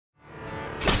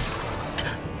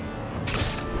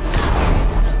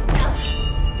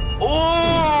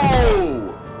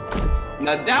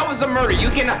Now that was a murder. You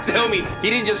cannot tell me he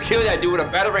didn't just kill that dude with a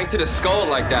batarang to the skull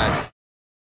like that.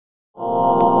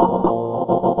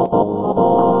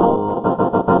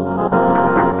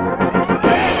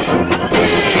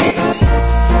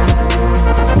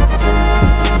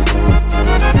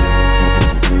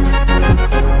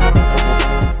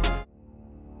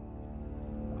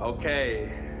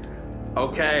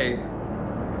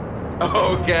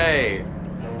 Okay.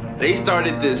 They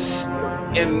started this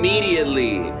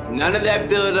immediately. None of that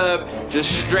build up,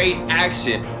 just straight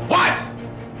action. What?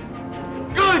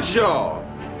 Good, y'all.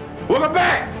 Welcome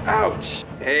back. Ouch.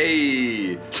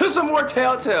 Hey, to some more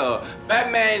Telltale.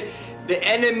 Batman, the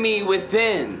enemy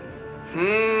within.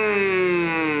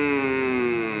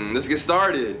 Let's get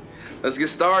started.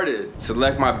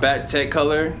 Select my bat tech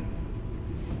color.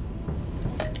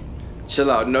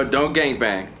 Chill out. No, don't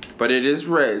gangbang. But it is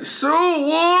red. So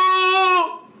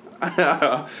whoa!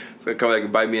 It's gonna come back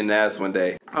and bite me in the ass one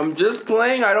day. I'm just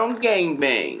playing. I don't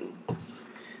gangbang.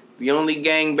 The only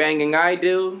gangbanging I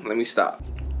do. Let me stop.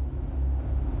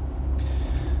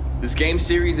 This game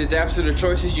series adapts to the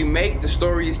choices you make. The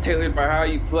story is tailored by how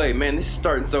you play. Man, this is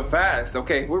starting so fast.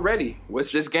 Okay, we're ready. It's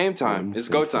just game time. It's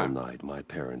go time. Night, my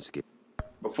parents get.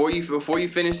 Before you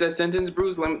finish that sentence,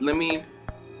 Bruce, let me.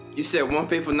 You said one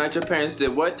fateful night your parents did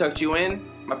what? Tucked you in?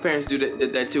 My parents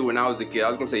did that too when I was a kid. I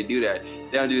was gonna say do that.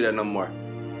 They don't do that no more.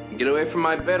 Get away from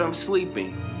my bed, I'm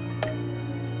sleeping.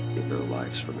 Gave their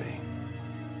lives for me.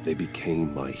 They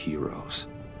became my heroes.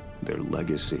 Their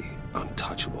legacy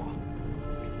untouchable.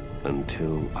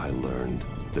 Until I learned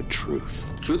the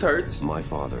truth. Truth hurts. My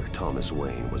father, Thomas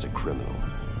Wayne, was a criminal.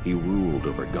 He ruled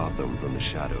over Gotham from the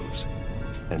shadows.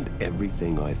 And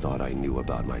everything I thought I knew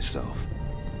about myself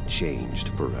changed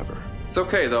forever. It's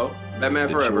okay though. Batman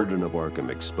forever. The children of Arkham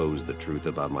exposed the truth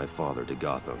about my father to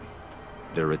Gotham.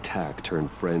 Their attack turned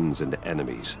friends into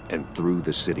enemies and threw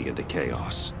the city into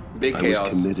chaos. Big chaos. I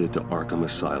was committed to Arkham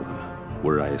Asylum,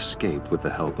 where I escaped with the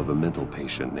help of a mental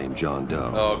patient named John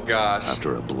Doe. Oh gosh.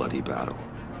 After a bloody battle.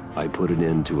 I put an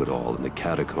end to it all in the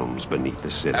catacombs beneath the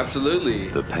city. Absolutely.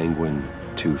 The Penguin,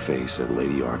 Two-Face, and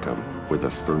Lady Arkham were the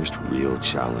first real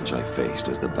challenge I faced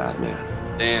as the Batman.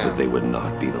 Damn. But they would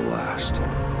not be the last.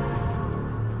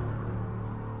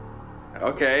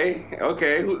 Okay.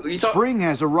 Spring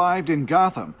has arrived in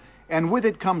Gotham, and with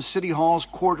it comes City Hall's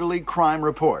quarterly crime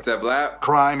report. What's that, Blap?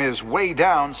 Crime is way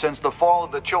down since the fall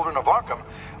of the Children of Arkham,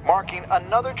 marking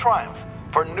another triumph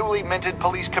for newly minted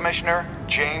Police Commissioner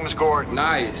James Gordon.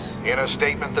 Nice. In a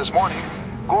statement this morning,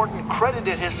 Gordon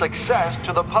credited his success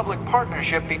to the public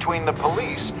partnership between the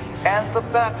police and the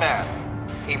Batman.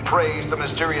 He praised the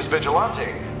mysterious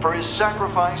vigilante for his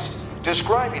sacrifice,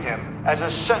 describing him as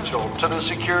essential to the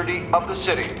security of the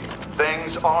city.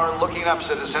 Things are looking up,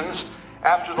 citizens.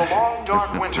 After the long,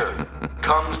 dark winter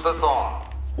comes the thaw.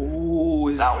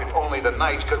 Ooh. Now, if only the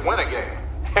Knights could win a game,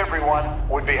 everyone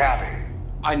would be happy.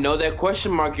 I know that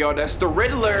question mark, y'all. That's the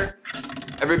Riddler.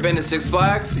 Ever been to Six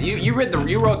Flags? You rode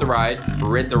the ride.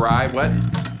 Rid the ride? What?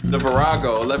 The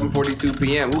Virago, 11:42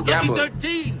 p.m. Who gambling?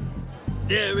 13.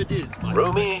 There it is, my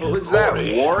Rumi What was that?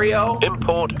 Wario?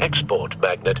 Import-export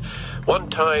magnate,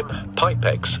 one-time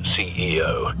Pipex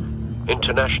CEO,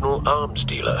 international arms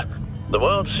dealer. The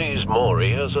world sees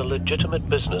Maury as a legitimate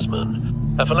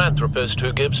businessman, a philanthropist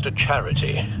who gives to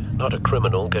charity, not a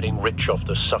criminal getting rich off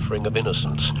the suffering of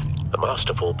innocence. A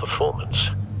masterful performance.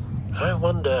 I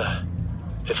wonder,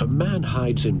 If a man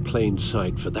hides in plain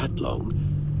sight for that long,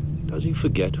 does he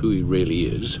forget who he really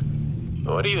is?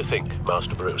 what do you think,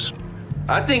 Master Bruce?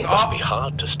 I think It'd be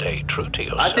hard to stay true to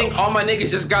yourself. I think all my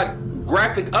niggas just got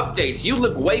graphic updates. You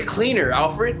look way cleaner,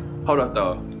 Alfred. Hold up,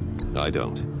 though. I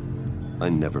don't. I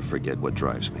never forget what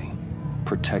drives me.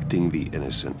 Protecting the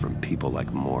innocent from people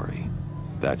like Maury.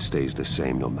 That stays the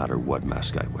same no matter what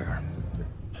mask I wear.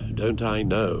 Don't I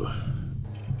know?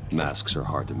 Masks are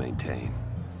hard to maintain.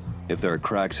 If there are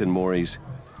cracks in Maury's,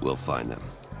 we'll find them.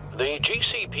 The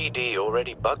GCPD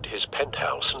already bugged his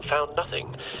penthouse and found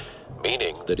nothing.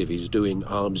 Meaning That if he's doing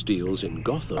arms deals in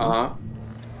Gotham...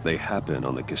 They happen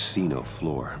on the casino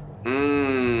floor.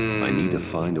 I need to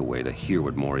find a way to hear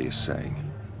what Maury is saying.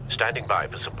 standing by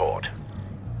for support.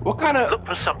 What kind of... Look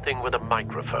for something with a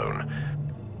microphone.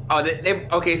 Oh,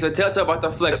 okay, so Telltale about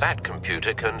the flex. The Bat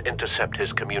computer can intercept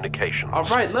his communications. All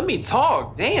right, let me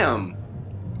talk. Damn.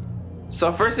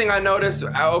 So first thing I noticed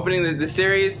opening the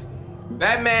series,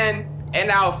 Batman and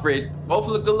Alfred both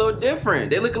look a little different.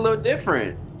 They look a little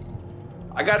different.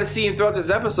 I got to see him throughout this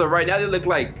episode. Right now, they look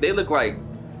like Play-Doh. They look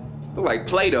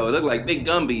like big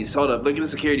Gumbies. Hold up, look at the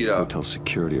security though. Hotel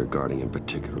security are guarding him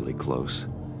particularly close.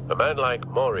 A man like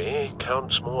Maury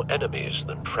counts more enemies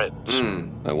than friends.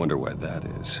 I wonder why that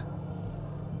is.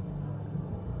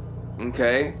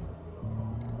 Okay.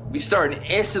 We starting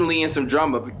instantly in some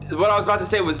drama. What I was about to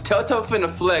say was Telltale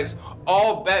finna flex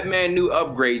all Batman new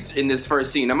upgrades in this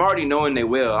first scene. I'm already knowing they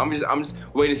will. I'm just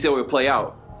waiting to see how it play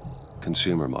out.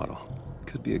 Consumer model.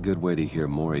 Could be a good way to hear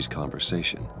Maury's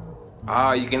conversation.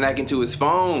 Ah, you can hack into his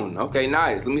phone. Okay,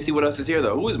 nice. Let me see what else is here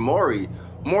though. Who is Maury?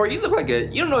 Maury, you look like you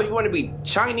don't know if you want to be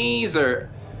Chinese or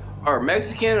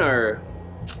Mexican or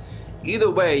either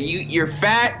way, you're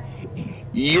fat,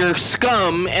 you're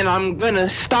scum, and I'm gonna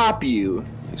stop you.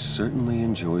 He certainly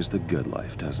enjoys the good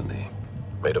life, doesn't he?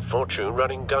 Made a fortune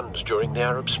running guns during the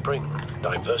Arab Spring.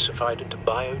 Diversified into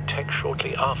biotech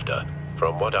shortly after.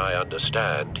 From what I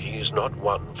understand, he's not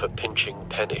one for pinching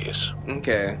pennies.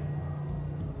 Okay.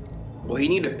 Well, he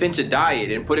need to pinch a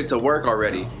diet and put it to work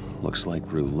already. Looks like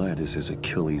roulette is his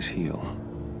Achilles heel.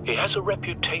 He has a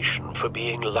reputation for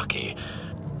being lucky,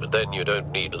 but then you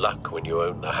don't need luck when you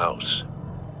own the house.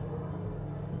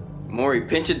 Maury,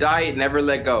 pinch a diet, never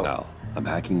let go. Al, I'm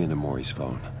hacking into Maury's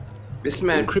phone. This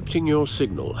man... Encrypting your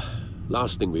signal.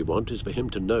 Last thing we want is for him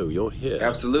to know you're here.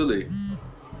 Absolutely.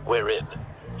 We're in.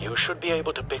 You should be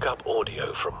able to pick up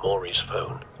audio from Maury's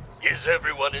phone. Is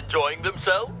everyone enjoying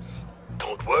themselves?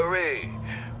 Don't worry.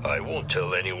 I won't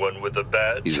tell anyone with a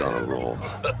badge. He's on a roll.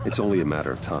 It's only a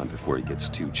matter of time before he gets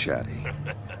too chatty.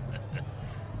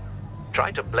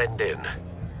 Try to blend in.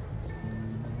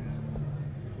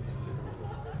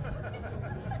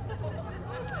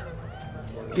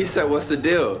 He said, what's the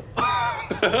deal?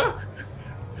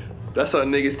 That's how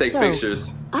niggas take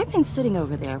pictures. I've been sitting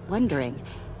over there wondering,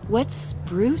 what's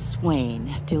Bruce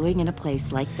Wayne doing in a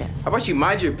place like this? How about you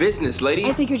mind your business, lady?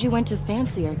 I figured you went to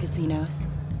fancier casinos.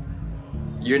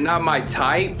 You're not my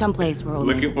type? Someplace where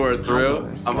only looking for a thrill?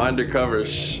 hours, I'm yeah. undercover.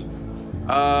 Shh.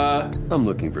 I'm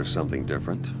looking for something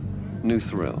different. New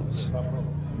thrills.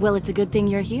 Well, it's a good thing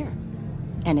you're here.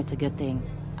 And it's a good thing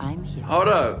I'm here. Hold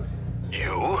up.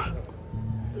 You?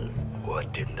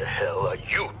 What in the hell are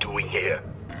you doing here?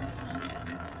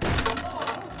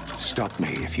 Stop me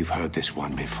if you've heard this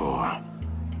one before.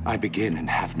 I begin and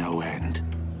have no end.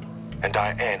 And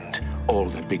I end all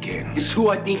that begins. It's who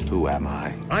I think. Who am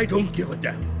I? I don't give a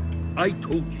damn. I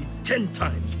told you 10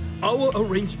 times. Our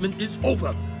arrangement is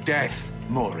over. Death,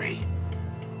 Maury.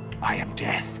 I am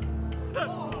death.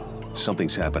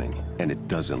 Something's happening, and it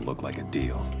doesn't look like a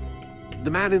deal.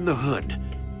 The man in the hood.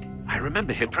 I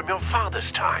remember him From your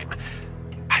father's time.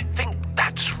 I think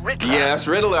that's Riddler. Yeah, that's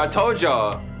Riddler. I told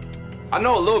y'all. I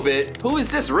know a little bit. Who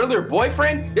is this? Riddler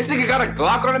boyfriend? This nigga got a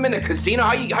Glock on him in a casino?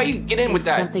 How you get in with Is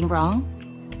that? something wrong?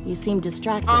 You seem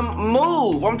distracted.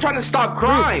 Move. I'm trying to stop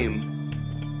crime.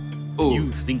 Ooh.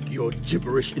 You think your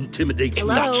gibberish intimidates If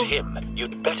me? Hello? that's him,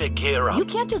 you'd better gear up. You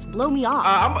can't just blow me off.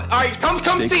 All right, come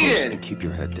Stay see close it. and keep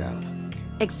your head down.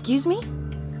 Excuse me?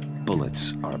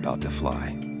 Bullets are about to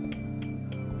fly.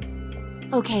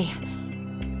 Okay.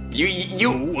 You.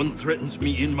 No one threatens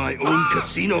me in my own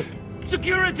casino.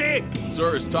 Security!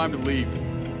 Sir, it's time to leave.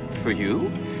 For you?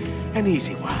 An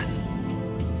easy one.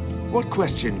 What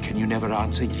question can you never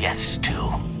answer Yes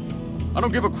to. I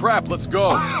don't give a crap, let's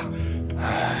go.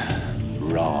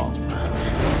 wrong?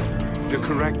 The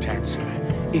correct answer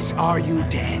is, are you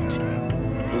dead?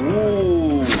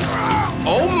 Ooh.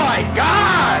 Oh my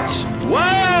gosh!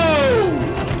 Whoa!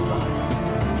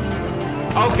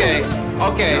 Okay.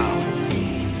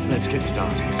 Now, let's get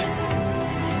started.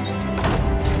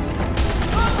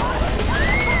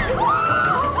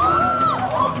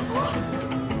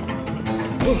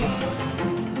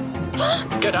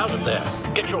 Get out of there.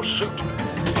 Get your suit.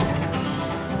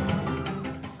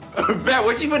 Bet,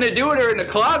 what you finna do with her in the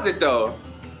closet, though?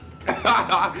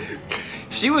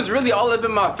 She was really all up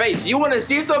in my face. You wanna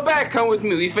see her so bad? Come with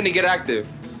me. We finna get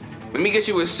active. Let me get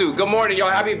you a suit. Good morning, y'all.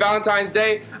 Happy Valentine's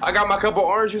Day. I got my cup of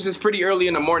orange juice. It's pretty early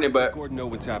in the morning, but... Gordon, know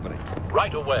what's happening.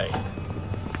 Right away.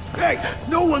 Hey,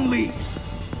 no one leaves.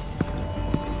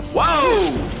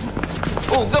 Whoa!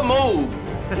 Oh, good move.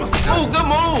 Oh, good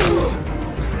move.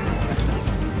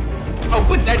 Oh,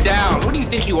 put that down. What do you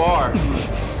think you are?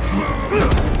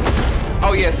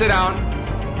 Oh, yeah, sit down.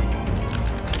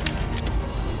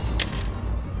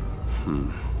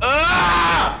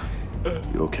 Ah!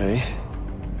 You okay?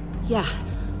 Yeah,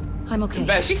 I'm okay.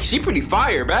 Bet, she pretty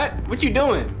fire, Bet. What you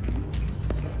doing?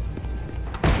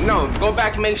 No, go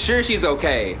back and make sure she's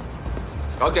okay.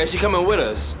 Okay, she coming with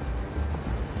us.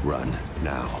 Run,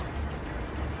 now.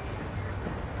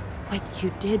 What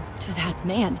you did to that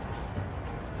man,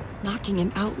 knocking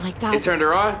him out like that. It turned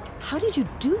her on? How did you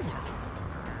do that?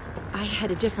 I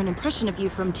had a different impression of you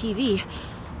from TV.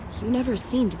 You never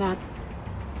seemed that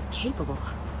capable.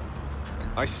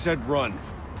 I said run.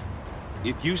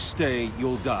 If you stay,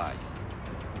 you'll die.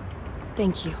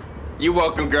 Thank you. You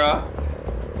welcome, girl.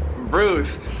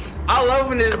 Bruce, I love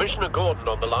when this. Commissioner Gordon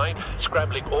on the line.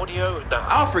 Scrambling audio now.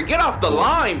 Alfred, get off the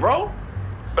line, bro.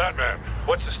 Batman,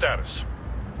 what's the status?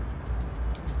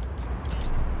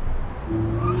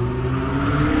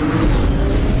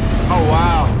 Oh,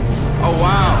 wow. Oh,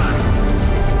 wow.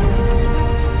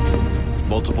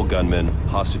 Multiple gunmen,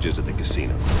 hostages at the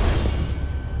casino.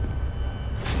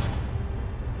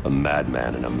 A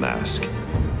madman in a mask.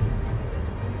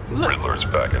 Riddler's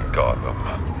back in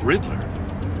Gotham. Riddler?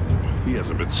 He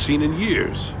hasn't been seen in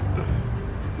years.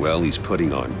 Well, he's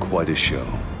putting on quite a show.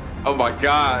 Oh my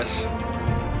gosh.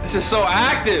 This is so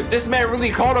active. This man really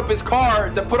called up his car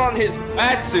to put on his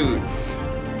bat suit.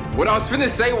 What I was finna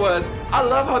say was, I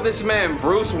love how this man,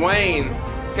 Bruce Wayne,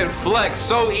 can flex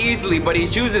so easily, but he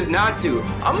chooses not to.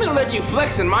 I'm gonna let you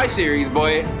flex in my series,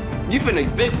 boy. You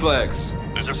finna big flex.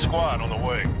 There's a squad on the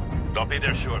way. They'll be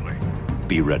there shortly.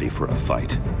 Be ready for a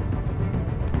fight.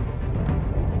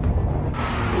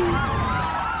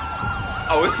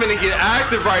 Oh, it's finna get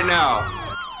active right now.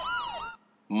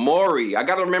 Maury. I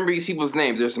gotta remember these people's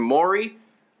names. There's Maury,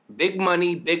 Big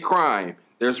Money, Big Crime.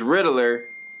 There's Riddler.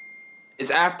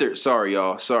 It's after. Sorry,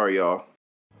 y'all. Sorry, y'all.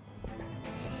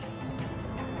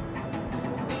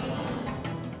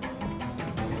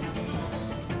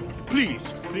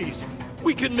 Please, please.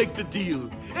 We can make the deal.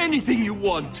 Anything you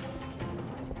want.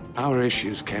 Our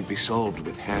issues can't be solved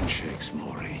with handshakes,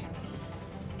 Maury.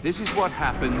 This is what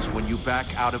happens when you back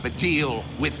out of a deal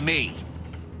with me.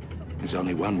 There's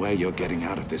only one way you're getting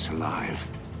out of this alive.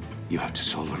 You have to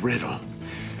solve a riddle.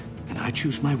 And I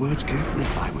choose my words carefully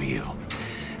if I were you.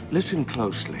 Listen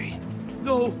closely.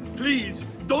 No, please,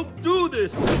 don't do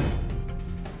this.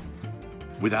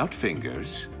 Without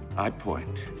fingers, I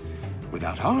point.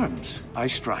 Without arms, I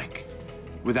strike.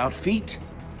 Without feet,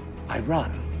 I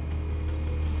run.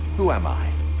 Who am I?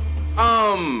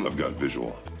 I've got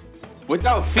visual.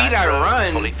 Without feet, I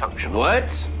run. Fully functional.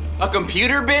 What? A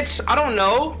computer, bitch? I don't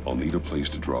know. I'll need a place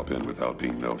to drop in without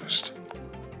being noticed.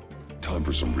 Time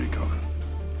for some recon.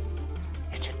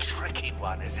 It's a tricky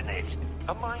one, isn't it?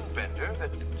 A mind bender that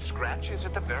scratches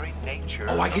at the very nature.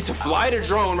 Oh, I get to fly the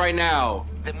drone right now.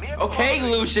 Okay,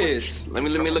 Lucius. Let me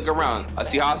look around. I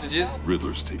see hostages.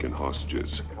 Riddler's taken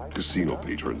hostages. Casino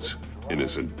patrons.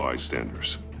 Innocent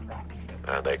bystanders.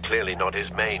 They're clearly not his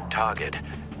main target.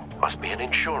 Must be an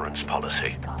insurance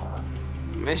policy.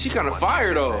 Man, she kind of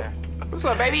fire though. What's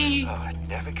up, baby? Oh, it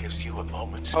never gives you a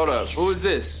moment's Hold up. peace. Who is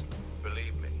this?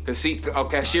 Believe me.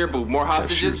 Cashier booth. More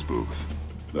hostages. Cashier's booth.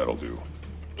 That'll do.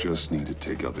 Just need to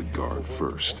take out the guard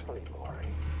first.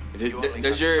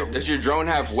 Does your drone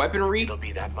have weaponry? It'll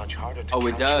be that much harder to Oh,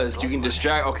 it count does. your You can progress.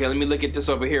 distract. Okay, let me look at this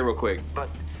over here real quick. But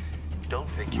don't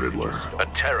think you Riddler. A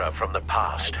terror from the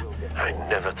past. I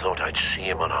never thought I'd see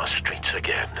him on our streets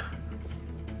again.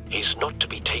 He's not to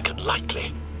be taken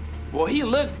lightly. Well, he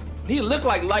looked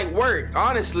like light work.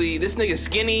 Honestly, this nigga's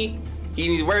skinny.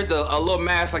 He wears a little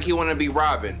mask like he want to be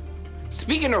Robin.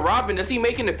 Speaking of Robin, does he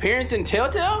make an appearance in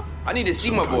Telltale? I need to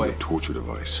see my boy. Kind of torture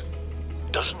device.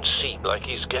 Doesn't seem like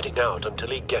he's getting out until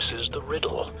he guesses the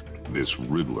riddle. This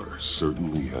Riddler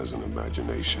certainly has an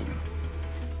imagination.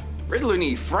 Riddler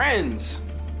need friends.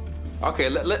 Okay,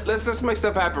 let's make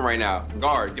stuff happen right now.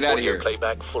 Guard, get out of Audio here.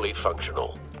 playback fully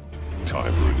functional.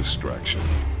 Time for a distraction.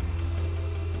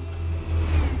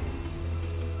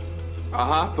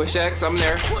 Push X, I'm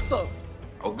there. What the?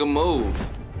 Oh, good move.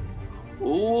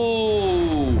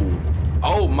 Ooh.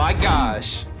 Oh my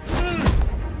gosh.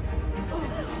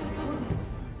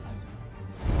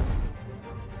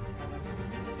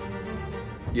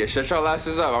 Yeah, shut your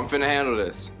asses up. I'm finna handle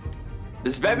this.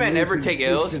 Does Batman ever take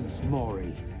L's?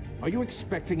 Maury. Are you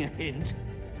expecting a hint?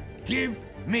 Give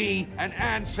me an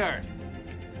answer.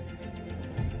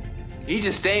 He's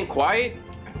just staying quiet?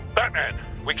 Batman,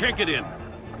 we can't get in.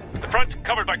 The front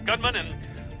covered by gunmen, and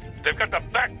they've got the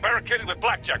back barricaded with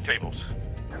blackjack tables.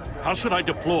 How should I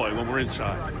deploy when we're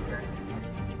inside?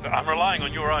 I'm relying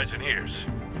on your eyes and ears.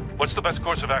 What's the best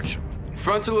course of action?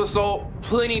 Frontal assault,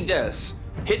 plenty deaths.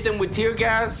 Hit them with tear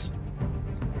gas,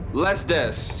 less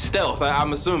deaths. Stealth,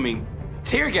 I'm assuming.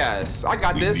 Tear gas, I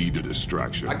got this. We need a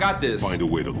distraction. I got this. Find a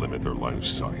way to limit their line of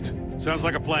sight. Sounds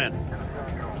like a plan.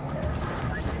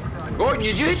 Gordon,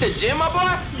 did you hit the gym, my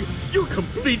boy? You're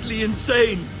completely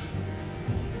insane.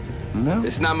 No,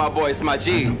 It's not my boy, it's my I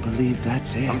G. don't believe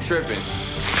that's it. I'm tripping.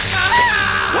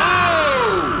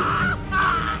 Whoa!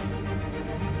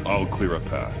 I'll clear a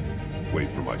path. Wait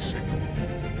for my signal.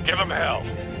 Give him hell.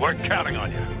 We're counting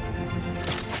on you.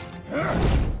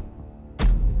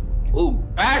 Ooh,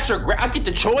 bash or I get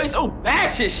the choice? Oh,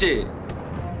 bash his shit.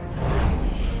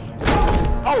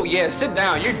 Oh yeah, sit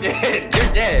down. You're dead.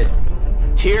 You're dead.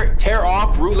 tear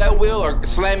off roulette wheel or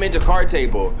slam into card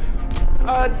table?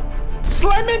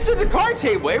 Slam into the card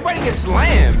table. Everybody gets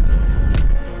slammed.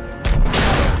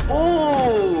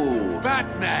 Ooh.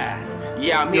 Batman.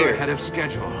 Yeah, I'm You're here. ahead of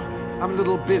schedule. I'm a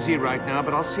little busy right now,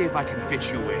 but I'll see if I can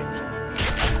fit you in.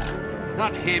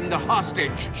 Not him, the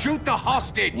hostage. Shoot the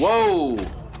hostage. Whoa.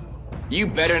 You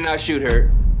better not shoot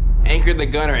her. Anchor the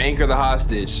gun or anchor the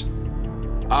hostage.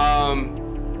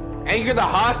 Anchor the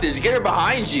hostage. Get her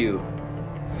behind you.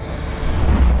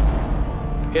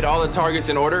 Hit all the targets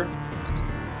in order.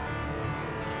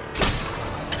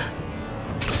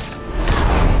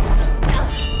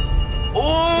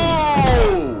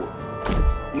 Oh!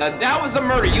 Now that was a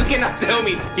murder. You cannot tell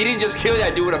me he didn't just kill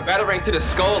that dude with a batarang to the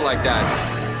skull like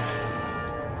that.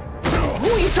 Who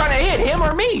are you trying to hit, him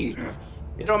or me?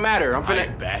 It don't matter. I'm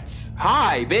finna. Bats.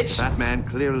 Hi, bitch. Batman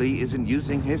clearly isn't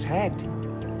using his head.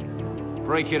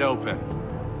 Break it open.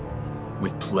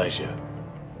 With pleasure.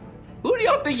 Who do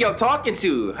y'all think y'all talking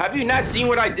to? Have you not seen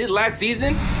what I did last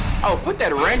season? Oh, put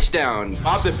that wrench down,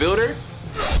 Bob the Builder.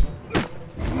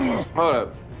 Hold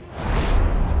up.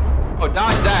 Oh,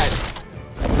 dodge that.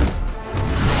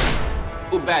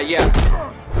 Ooh, bad, yeah.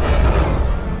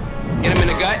 Get him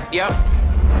in the gut, yep.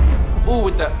 Ooh,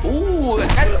 with the, ooh,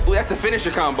 that's a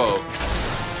finisher combo.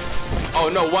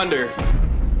 Oh, no wonder.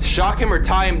 Shock him or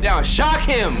tie him down. Shock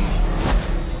him!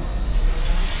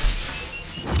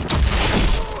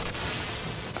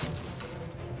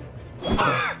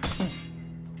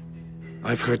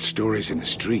 I've heard stories in the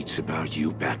streets about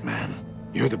you, Batman.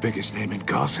 You're the biggest name in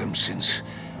Gotham since,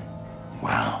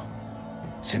 well,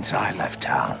 since I left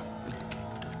town.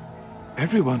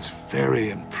 Everyone's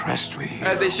very impressed with you.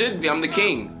 As they should be, I'm the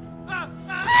king.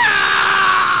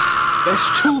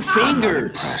 That's 2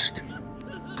 fingers.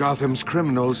 Gotham's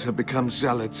criminals have become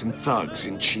zealots and thugs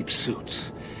in cheap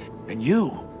suits. And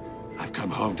you, I've come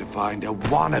home to find a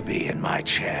wannabe in my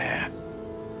chair.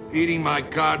 Eating my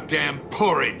goddamn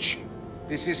porridge.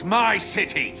 This is my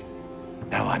city.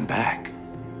 Now I'm back,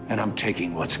 and I'm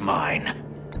taking what's mine.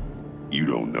 You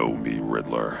don't know me,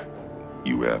 Riddler.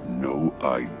 You have no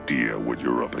idea what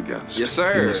you're up against. Yes,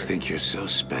 sir. You must think you're so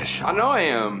special. I know I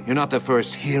am. You're not the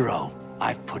first hero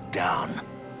I've put down.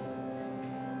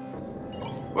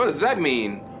 What does that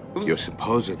mean? You're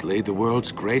supposedly the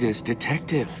world's greatest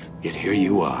detective. Yet here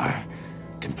you are,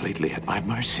 completely at my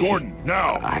mercy. Gordon,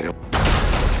 now! I don't...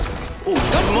 Ooh,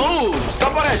 good move!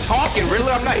 Stop all that talking,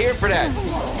 Riddler. I'm not here for that.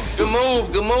 Good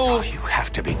move, good move. Oh, you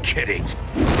have to be kidding.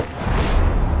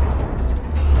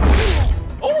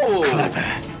 Oh!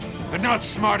 Clever, but not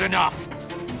smart enough.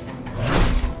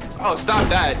 Oh, stop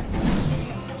that.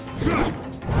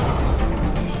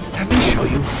 Let me show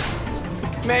you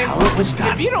Man, how it was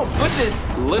done. If you don't put this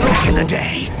little... Back in the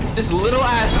day. This little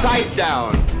ass scythe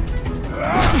down.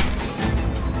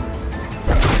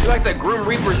 You're like the Grim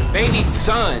Reaper's baby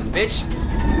son, bitch.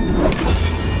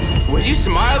 Was you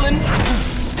smiling?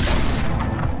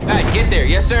 Alright, get there.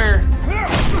 Yes, sir.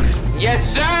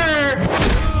 Yes, sir.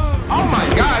 Oh my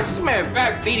gosh, this man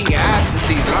back beating your ass this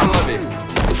season. I love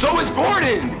it. So is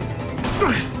Gordon.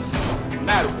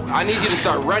 Matt, I need you to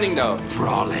start running though.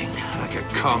 Brawling like a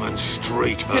common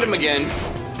street hood. Hit him again.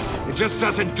 It just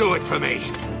doesn't do it for me.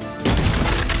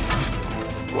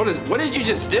 What did you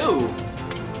just do?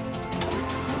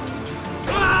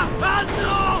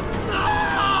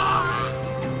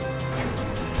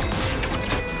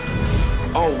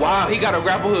 Oh wow, he got a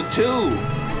grapple hook too.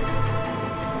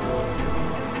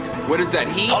 What is that,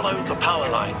 heat? Follow the power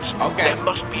lines. Okay. There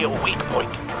must be a weak point.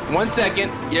 1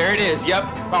 second. There it is. Yep.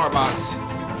 Power box.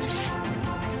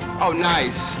 Oh,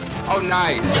 nice. Oh,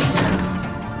 nice.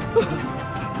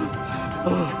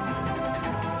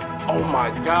 Oh my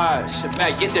gosh.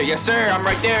 Matt, get there. Yes, sir. I'm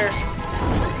right there.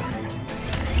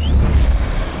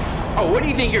 Oh, where do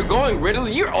you think you're going, Riddler?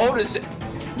 You're old as...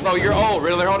 Bro, you're old,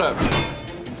 Riddler. Hold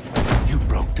up. You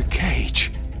broke the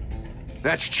cage.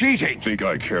 That's cheating. Think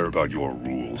I care about your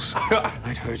rules?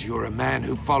 I'd heard you were a man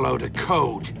who followed a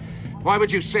code. Why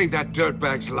would you save that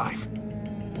dirtbag's life?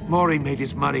 Maury made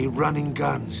his money running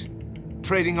guns,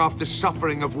 trading off the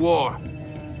suffering of war.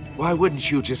 Why wouldn't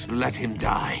you just let him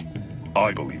die?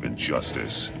 I believe in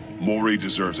justice. Maury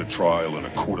deserves a trial in a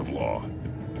court of law.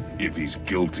 If he's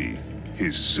guilty,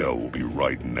 his cell will be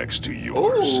right next to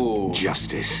yours. Ooh.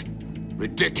 Justice.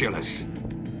 Ridiculous.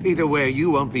 Either way, you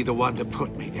won't be the one to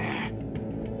put me there.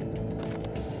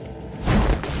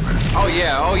 Oh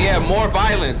yeah, more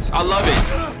violence. I love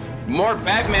it. More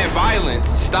Batman violence.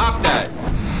 Stop that.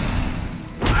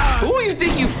 Who do you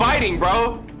think you fighting,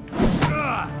 bro?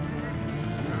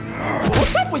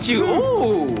 What's up with you?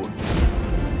 Ooh.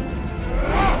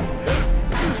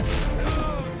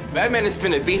 Batman is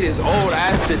finna beat his old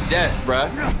ass to death, bruh.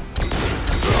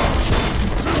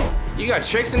 You got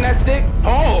tricks in that stick?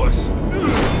 Pause.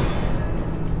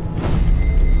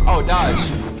 Oh,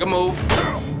 dodge. Good move.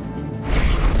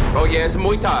 Oh yeah, it's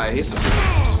Muay Thai. It's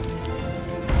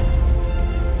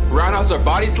roundhouse or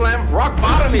body slam? Rock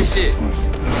bottom and shit.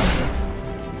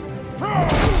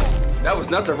 That was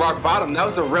not the rock bottom. That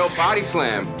was a real body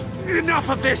slam. Enough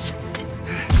of this.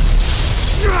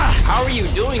 How are you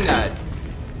doing that?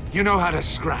 You know how to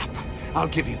scrap. I'll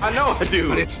give you that. I know I do.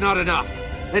 But it's not enough.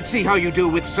 Let's see how you do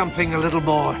with something a little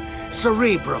more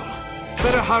cerebral.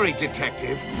 Better hurry,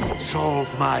 detective.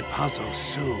 Solve my puzzle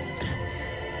soon.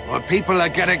 Or people are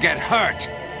gonna get hurt.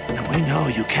 And we know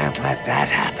you can't let that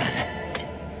happen.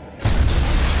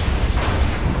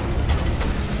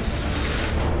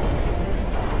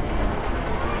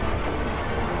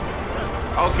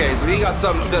 Okay, so we got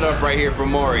something set up right here for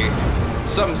Maury.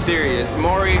 Something serious.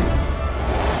 Maury,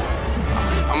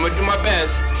 I'm gonna do my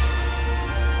best.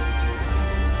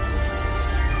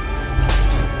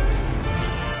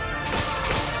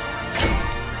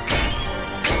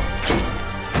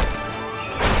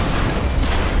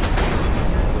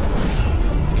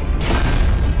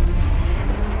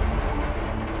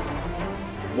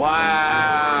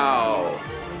 Wow.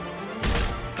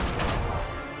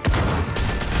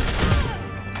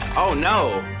 Oh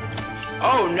no.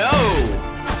 Oh no.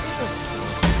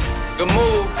 Good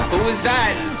move. Who is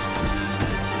that?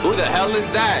 Who the hell is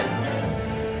that?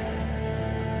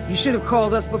 You should have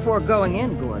called us before going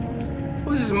in, Gordon.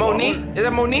 Who's this, Monique? Is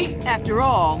that Monique? After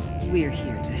all, we're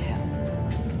here to help.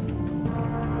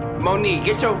 Monique,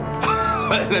 get your...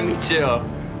 Let me chill.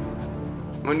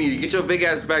 Monique, get your big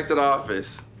ass back to the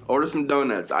office. Order some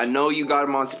donuts. I know you got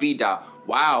them on speed dial.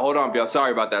 Wow, hold on, Bill.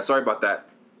 Sorry about that. Sorry about that.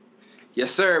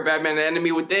 Yes, sir. Batman, the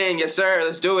enemy within. Yes, sir.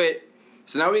 Let's do it.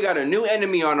 So now we got a new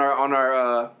enemy on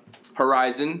our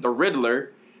horizon, the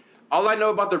Riddler. All I know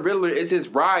about the Riddler is his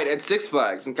ride at Six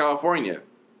Flags in California.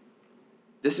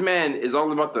 This man is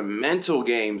all about the mental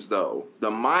games, though, the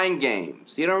mind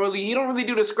games. He don't really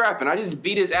do the scrapping. I just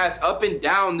beat his ass up and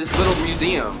down this little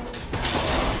museum.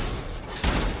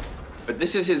 But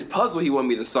this is his puzzle he want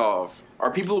me to solve.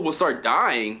 Or people will start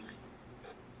dying.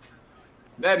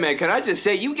 Batman, can I just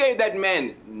say, you gave that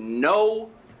man no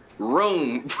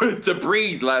room to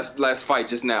breathe last fight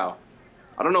just now.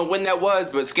 I don't know when that was,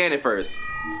 but scan it first.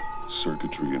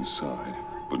 Circuitry inside,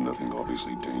 but nothing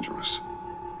obviously dangerous.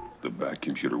 The back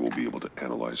computer will be able to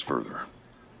analyze further.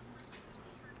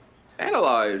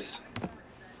 Analyze?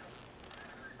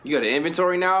 You got an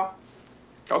inventory now?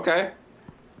 Okay.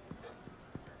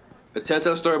 A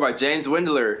Telltale story by James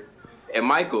Windler and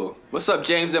Michael. What's up,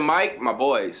 James and Mike? My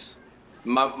boys.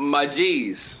 My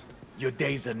G's. Your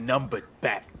days are numbered,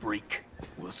 bat freak.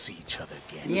 We'll see each other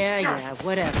again. Yeah,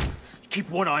 whatever. Keep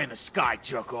one eye in the sky,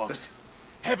 jerk-offs.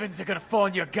 Heavens are gonna fall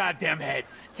on your goddamn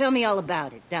heads. Tell me all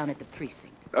about it down at the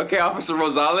precinct. Okay, Officer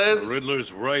Rosales. The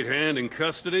Riddler's right hand in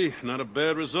custody. Not a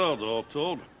bad result, all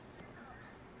told.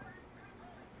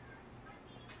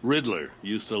 Riddler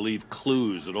used to leave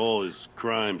clues at all his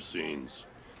crime scenes.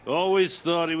 Always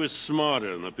thought he was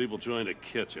smarter than the people trying to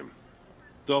catch him.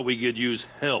 Thought we could use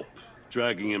help,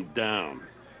 dragging him down.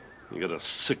 He got a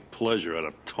sick pleasure out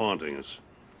of taunting us.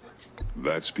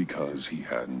 That's because he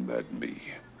hadn't met me.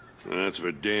 That's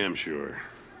for damn sure.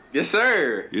 Yes,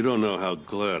 sir. You don't know how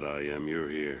glad I am you're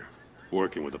here,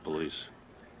 working with the police.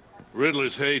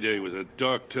 Riddler's heyday was a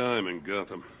dark time in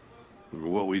Gotham.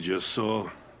 And what we just saw,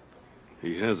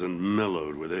 he hasn't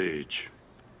mellowed with age.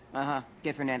 Uh-huh.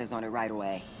 Get Fernandez on it right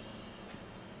away.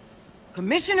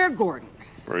 Commissioner Gordon.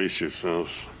 Brace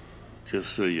yourselves.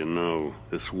 Just so you know,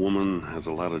 this woman has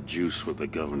a lot of juice with the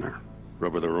governor.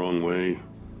 Rub her the wrong way,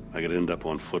 I could end up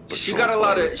on foot patrol. She got a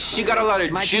lot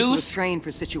of My people juice. are trained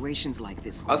for situations like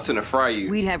this. I was gonna fry you.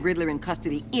 We'd have Riddler in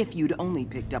custody if you'd only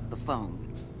picked up the phone.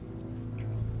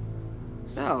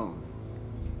 So,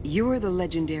 you're the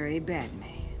legendary Batman.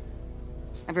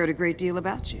 I've heard a great deal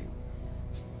about you.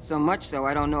 So much so,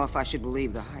 I don't know if I should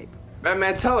believe the hype.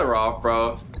 Batman, tell her off,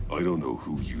 bro. I don't know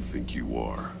who you think you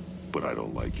are, but I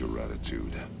don't like your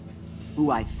attitude.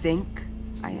 Who I think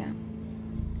I am?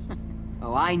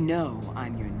 Oh, I know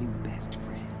I'm your new best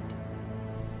friend.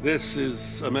 This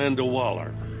is Amanda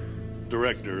Waller,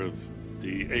 director of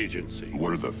the agency.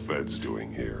 What are the feds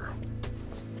doing here?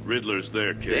 Riddler's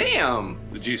their case. Damn!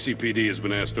 The GCPD has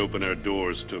been asked to open our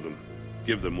doors to them.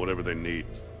 Give them whatever they need.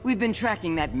 We've been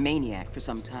tracking that maniac for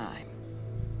some time.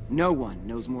 No one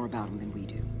knows more about him than we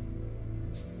do.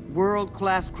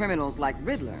 World-class criminals like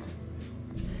Riddler.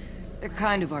 They're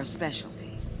kind of our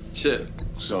specialty. Shit.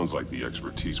 Sounds like the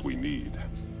expertise we need.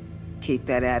 Keep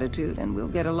that attitude and we'll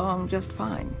get along just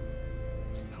fine.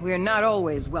 We're not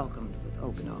always welcomed with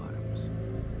open arms.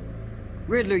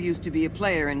 Riddler used to be a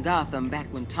player in Gotham back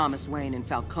when Thomas Wayne and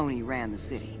Falcone ran the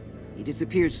city. He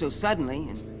disappeared so suddenly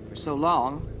and for so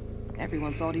long,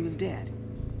 everyone thought he was dead.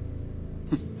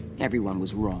 Everyone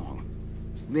was wrong.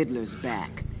 Riddler's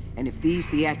back, and if these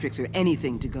theatrics are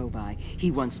anything to go by,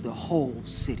 he wants the whole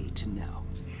city to know.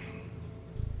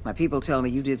 My people tell me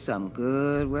you did some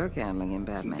good work handling him,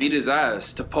 Batman. Beat his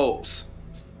ass to pulps.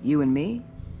 You and me?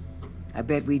 I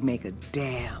bet we'd make a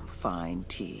damn fine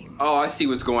team. Oh, I see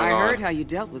what's going on. I heard how you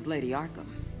dealt with Lady Arkham.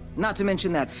 Not to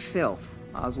mention that filth,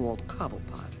 Oswald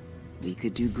Cobblepot. We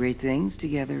could do great things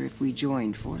together if we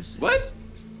joined forces. What?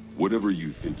 Whatever you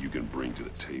think you can bring to the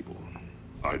table,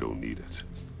 I don't need it.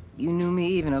 You knew me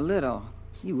even a little,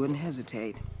 you wouldn't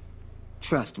hesitate.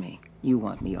 Trust me, you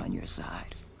want me on your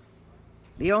side.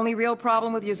 The only real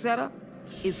problem with your setup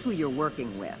is who you're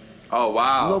working with. Oh,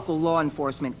 wow. Local law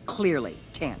enforcement clearly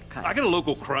can't cut it. I got a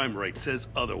local crime rate says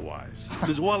otherwise.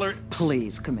 Ms. Waller...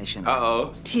 Please, Commissioner.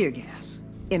 Uh-oh. Tear gas.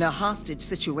 In a hostage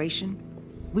situation,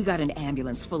 we got an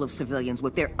ambulance full of civilians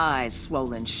with their eyes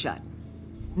swollen shut.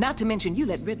 Not to mention you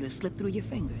let Riddler slip through your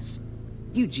fingers.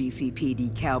 You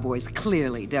GCPD cowboys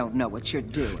clearly don't know what you're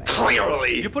doing.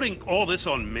 Clearly! You're putting all this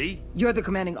on me? You're the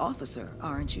commanding officer,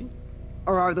 aren't you?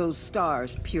 Or are those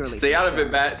stars purely... Stay out of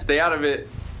it, Bat. Stay out of it.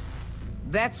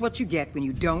 That's what you get when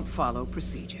you don't follow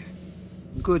procedure.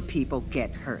 Good people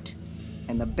get hurt,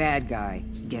 and the bad guy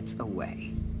gets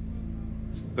away.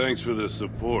 Thanks for the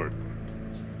support.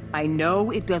 I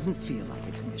know it doesn't feel like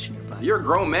it, Commissioner, but... You're a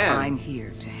grown man. I'm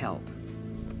here to help.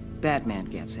 Batman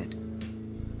gets it.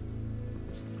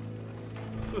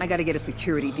 I gotta get a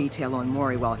security detail on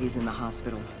Mori while he's in the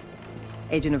hospital.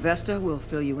 Agent Avesta will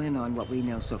fill you in on what we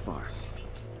know so far,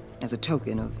 as a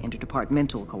token of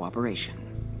interdepartmental cooperation.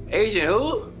 Agent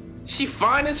who? She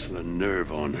fine as... The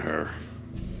nerve on her.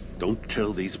 Don't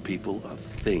tell these people a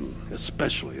thing,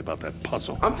 especially about that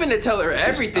puzzle. I'm finna tell her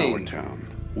everything. This is our town.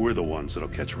 We're the ones that'll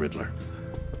catch Riddler.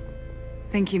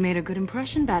 Think you made a good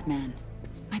impression, Batman.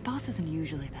 My boss isn't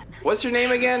usually that nice. What's your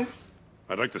name again?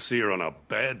 I'd like to see her on a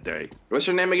bad day. What's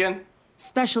your name again?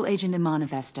 Special Agent Iman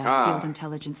Avesta, Field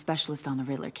Intelligence Specialist on the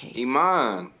Riddler case.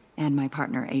 Iman. And my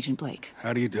partner, Agent Blake.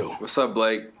 How do you do? What's up,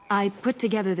 Blake? I put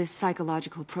together this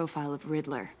psychological profile of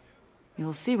Riddler.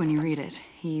 You'll see when you read it.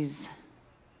 He's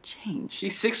changed.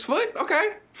 He's 6 foot?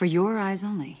 Okay. For your eyes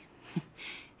only.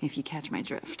 If you catch my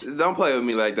drift. Don't play with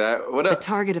me like that. What up? The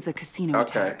target of the casino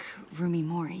attack, Rumi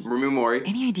Mori. Rumi Mori.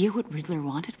 Any idea what Riddler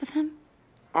wanted with him?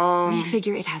 We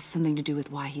figure it has something to do with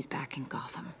why he's back in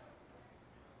Gotham.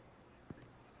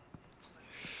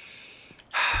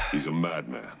 He's a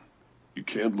madman. You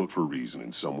can't look for reason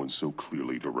in someone so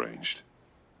clearly deranged.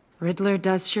 Riddler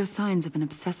does show signs of an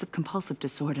obsessive-compulsive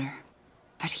disorder,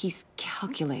 but he's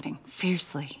calculating,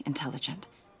 fiercely intelligent.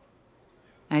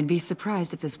 I'd be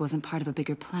surprised if this wasn't part of a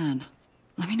bigger plan.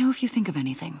 Let me know if you think of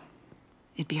anything.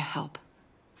 It'd be a help.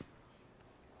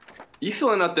 You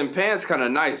filling up them pants kind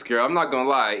of nice, girl. I'm not gonna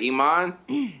lie.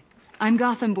 Iman? I'm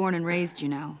Gotham born and raised, you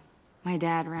know. My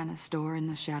dad ran a store in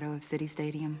the shadow of City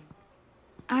Stadium.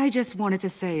 I just wanted to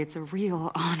say it's a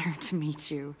real honor to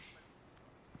meet you.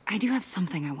 I do have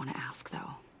something I want to ask,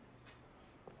 though.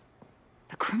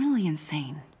 The criminally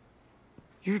insane.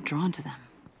 You're drawn to them,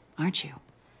 aren't you?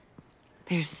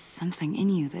 There's something in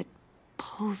you that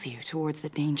pulls you towards the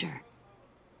danger.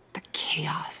 The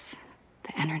chaos,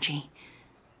 the energy.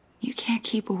 You can't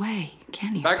keep away,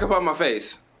 can you? Back up on my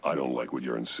face. I don't like what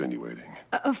you're insinuating.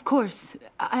 Of course,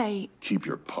 Keep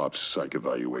your pop psych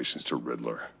evaluations to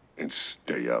Riddler and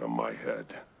stay out of my head.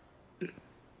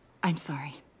 I'm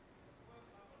sorry.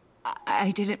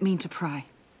 I didn't mean to pry.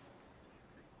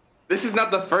 This is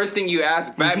not the first thing you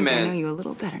asked Batman. I think I know you a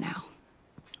little better now.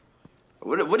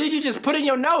 What did you just put in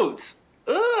your notes?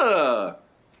 Ugh.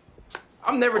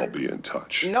 I'll be in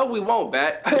touch. No, we won't,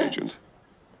 Bat. Agent.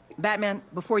 Batman,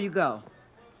 before you go,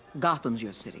 Gotham's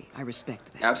your city. I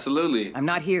respect that. Absolutely. I'm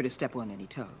not here to step on any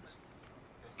toes.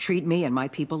 Treat me and my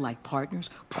people like partners.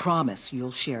 Promise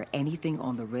you'll share anything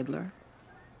on the Riddler.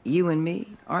 You and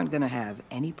me aren't gonna have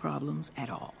any problems at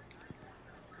all.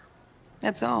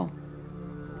 That's all.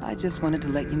 I just wanted to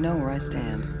let you know where I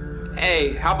stand.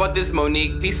 Hey, how about this,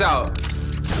 Monique? Peace out.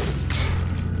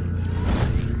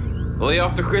 Lay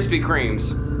off the Krispy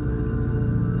Kremes.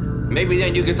 Maybe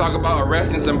then you could talk about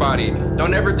arresting somebody.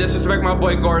 Don't ever disrespect my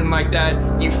boy Gordon like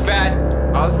that. You fat.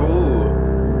 Ooh.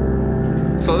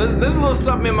 So there's a little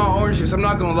something in my orange juice, I'm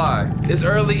not gonna lie. It's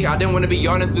early, I didn't want to be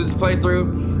yawning through this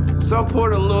playthrough. So I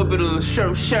poured a little bit of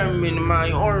shum in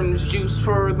my orange juice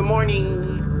for the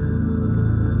morning.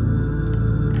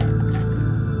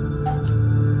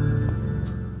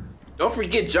 Don't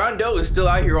forget, John Doe is still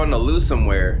out here on the loose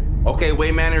somewhere. Okay,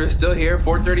 Wayne Manor is still here,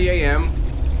 4:30 a.m.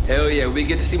 Hell yeah, we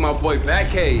get to see my boy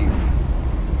Batcave.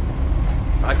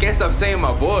 I can't stop saying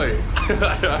my boy.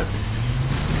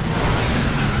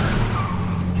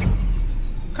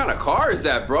 What kind of car is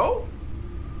that, bro?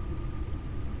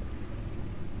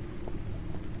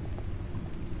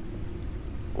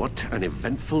 What an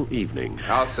eventful evening.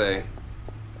 I'll say.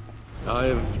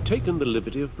 I've taken the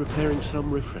liberty of preparing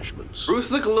some refreshments.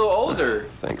 Bruce look a little older.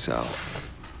 Thanks, Al.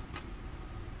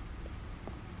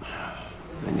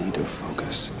 I need to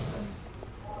focus.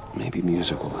 Maybe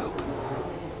music will help.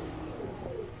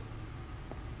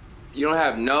 You don't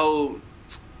have no...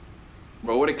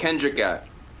 Bro, what a Kendrick at?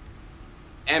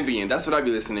 Ambient, that's what I'd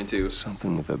be listening to.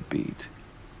 Something with a beat.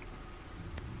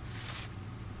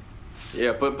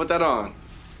 Yeah, put that on.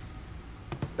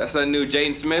 That's that new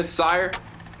Jaden Smith, sire.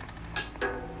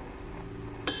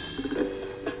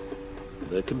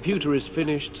 The computer is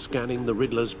finished scanning the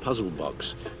Riddler's puzzle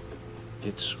box.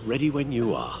 It's ready when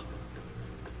you are.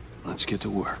 Let's get to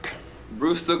work.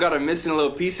 Bruce still got a missing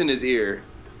little piece in his ear.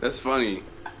 That's funny.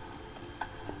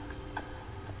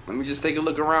 Let me just take a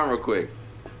look around real quick.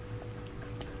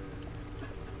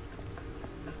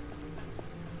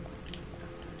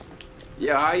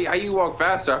 Yeah, how you walk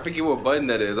faster? I forget what button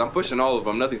that is. I'm pushing all of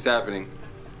them. Nothing's happening.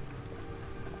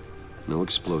 No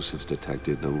explosives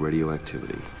detected, no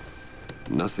radioactivity.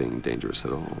 Nothing dangerous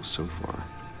at all so far.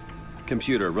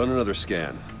 Computer, run another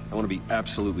scan. I want to be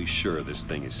absolutely sure this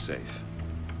thing is safe.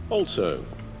 Also,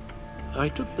 I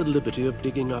took the liberty of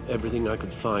digging up everything I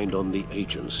could find on the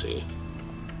agency.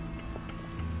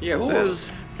 Yeah, There's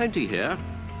plenty here.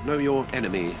 Know your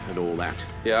enemy and all that.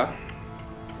 Yeah.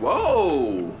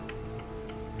 Whoa!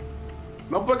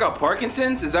 My boy got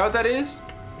Parkinson's? Is that what that is?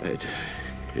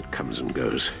 It comes and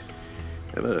goes.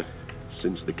 Ever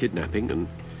since the kidnapping and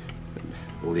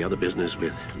all the other business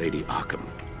with Lady Arkham.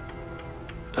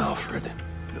 Alfred.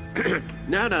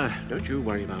 No, don't you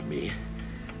worry about me.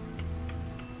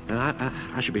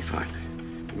 I should be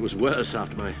fine. It was worse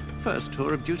after my first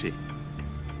tour of duty.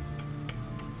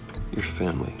 Your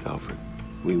family, Alfred.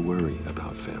 We worry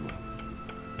about family.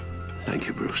 Thank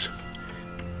you, Bruce.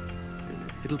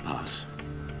 It'll pass.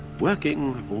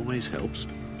 Working always helps.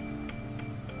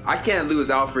 I can't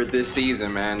lose Alfred this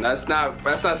season, man. That's not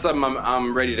something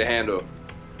I'm ready to handle.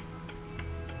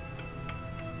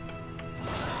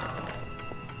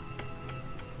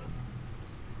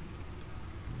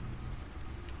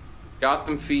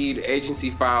 Gotham feed, agency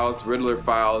files, Riddler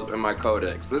files, and my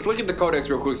codex. Let's look at the codex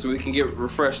real quick so we can get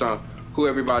refreshed on who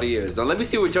everybody is. Now let me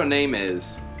see what your name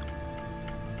is.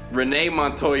 Renee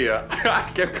Montoya. I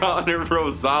kept calling her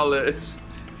Rosales.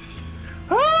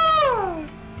 I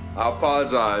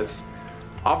apologize.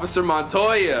 Officer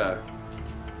Montoya.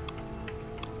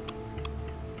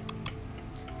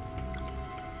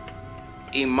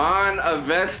 Iman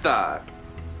Avesta.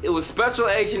 It was Special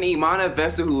Agent Iman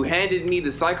Avesta who handed me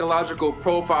the psychological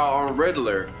profile on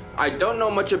Riddler. I don't know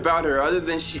much about her other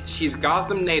than she's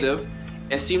Gotham native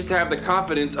and seems to have the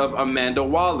confidence of Amanda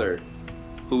Waller,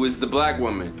 who is the black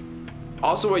woman.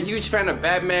 Also a huge fan of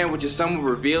Batman, which is somewhat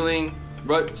revealing,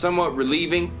 but somewhat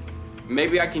relieving.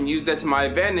 Maybe I can use that to my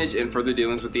advantage in further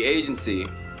dealings with the agency.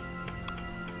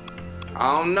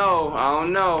 I don't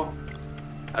know.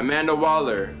 Amanda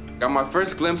Waller. Got my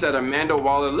first glimpse at Amanda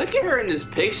Waller. Look at her in this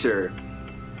picture.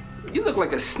 You look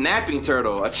like a snapping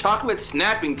turtle, a chocolate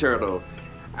snapping turtle.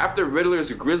 After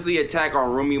Riddler's grisly attack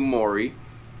on Rumi Mori,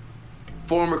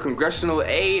 former congressional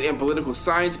aide and political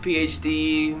science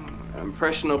PhD,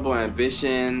 impressionable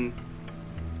ambition,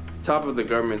 top of the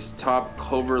government's top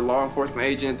covert law enforcement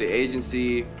agent, the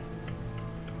agency.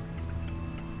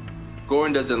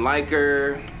 Gordon doesn't like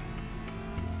her.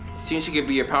 Seems she could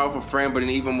be a powerful friend, but an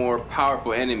even more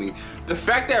powerful enemy. The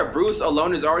fact that Bruce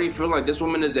alone is already feeling like this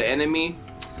woman is an enemy,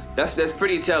 that's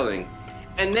pretty telling.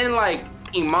 And then like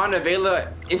Iman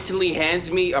Avesta instantly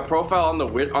hands me a profile on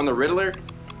the Riddler.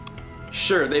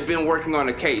 Sure, they've been working on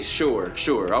a case. Sure,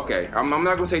 okay. I'm not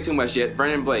gonna say too much yet.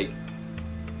 Brennan Blake.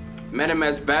 Met him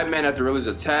as Batman after Riddler's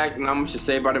attack. Not much to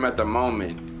say about him at the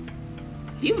moment.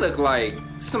 He looked like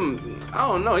some, I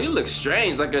don't know, he looked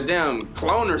strange, like a damn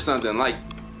clone or something, like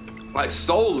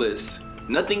soulless.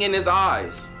 Nothing in his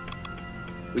eyes.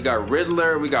 We got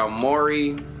Riddler, we got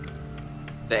Mori.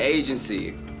 The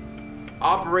agency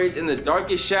operates in the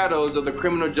darkest shadows of the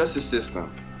criminal justice system,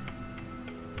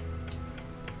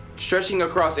 stretching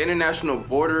across international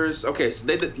borders. Okay, so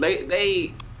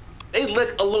they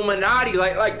look Illuminati,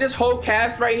 like this whole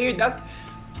cast right here.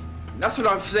 That's what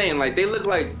I'm saying. Like they look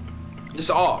like just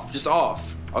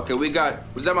off. Okay, we got,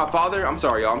 was that my father? I'm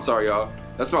sorry y'all.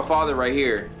 That's my father right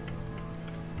here.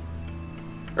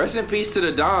 Rest in peace to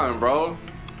the Don, bro.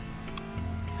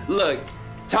 Look,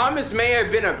 Thomas may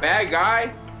have been a bad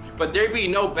guy, but there'd be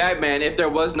no Batman if there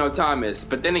was no Thomas.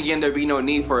 But then again, there'd be no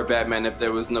need for a Batman if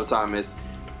there was no Thomas.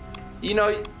 You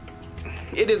know,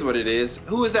 it is what it is.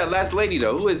 Who is that last lady,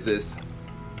 though? Who is this?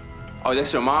 Oh,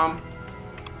 that's your mom?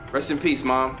 Rest in peace,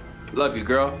 Mom. Love you,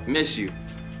 girl. Miss you.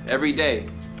 Every day.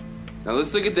 Now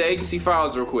let's look at the agency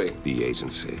files real quick. The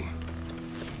agency.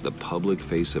 The public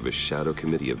face of a shadow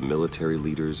committee of military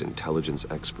leaders, intelligence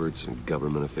experts, and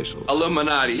government officials.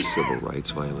 Illuminati. Civil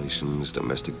rights violations,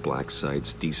 domestic black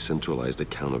sites, decentralized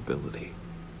accountability.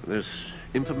 This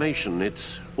information,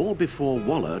 it's all before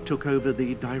Waller took over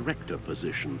the director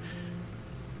position.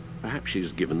 Perhaps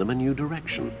she's given them a new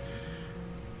direction.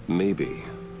 Maybe,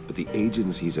 but the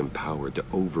agency's empowered to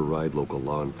override local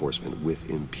law enforcement with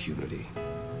impunity.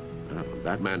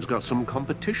 Batman's got some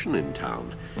competition in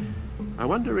town. I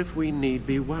wonder if we need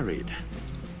be worried.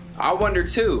 I wonder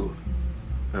too.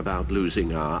 About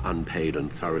losing our unpaid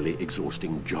and thoroughly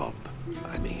exhausting job,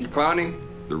 I mean. Clowning?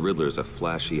 The Riddler's a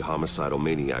flashy homicidal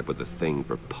maniac with a thing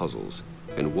for puzzles,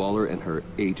 and Waller and her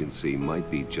agency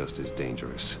might be just as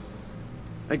dangerous.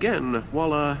 Again,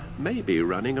 Waller may be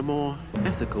running a more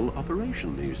ethical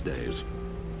operation these days.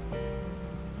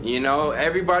 You know,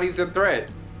 everybody's a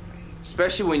threat.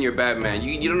 Especially when you're Batman.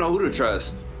 You don't know who to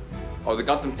trust. Oh, the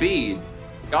Gotham feed.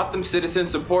 Gotham Citizen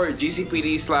Support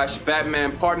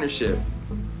GCPD/Batman Partnership.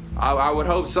 I would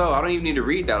hope so. I don't even need to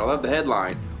read that. I love the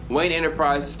headline. Wayne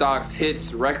Enterprise stocks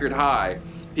hits record high.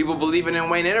 People believing in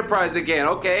Wayne Enterprise again.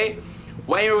 Okay.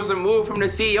 Wayne was removed from the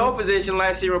CEO position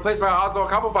last year, replaced by Oswald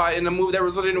Cobblepot in a move that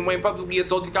resulted in Wayne publicly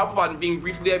assaulting Cobblepot and being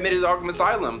briefly admitted to Arkham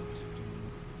Asylum.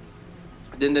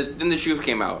 Then the truth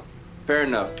came out. Fair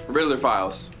enough. Riddler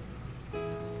files.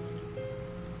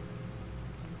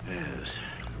 Yes.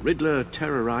 Riddler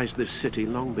terrorized this city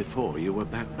long before you were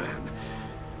Batman.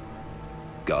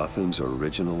 Gotham's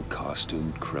original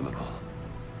costumed criminal.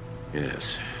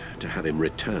 Yes. To have him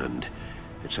returned,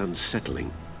 it's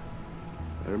unsettling.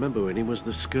 I remember when he was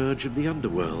the scourge of the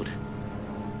underworld.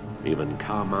 Even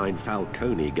Carmine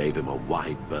Falcone gave him a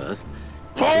wide berth.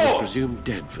 He was presumed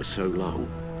dead for so long.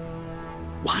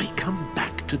 Why come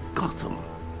back to Gotham?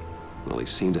 Well, he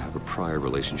seemed to have a prior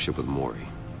relationship with Mori.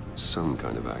 Some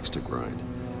kind of axe to grind.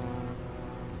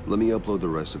 Let me upload the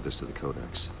rest of this to the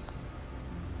Codex.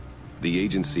 The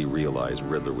agency realized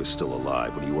Riddler was still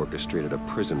alive when he orchestrated a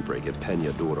prison break at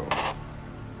Peña Duro.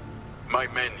 My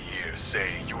men here say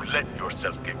you let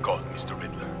yourself get caught, Mr.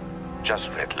 Riddler.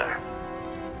 Just Riddler.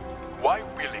 Why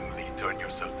willingly turn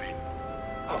yourself in?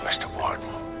 Oh, Mr.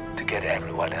 Warden, to get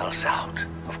everyone else out,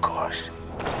 of course.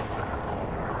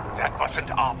 That wasn't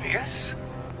obvious.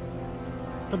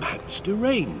 The man's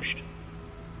deranged.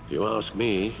 If you ask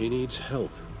me, he needs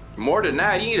help. More than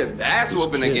that, you need a ass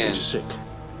whooping again. He's sick.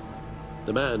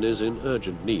 The man is in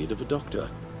urgent need of a doctor.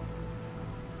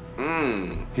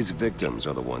 His victims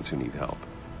are the ones who need help.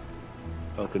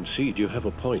 I'll concede you have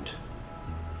a point.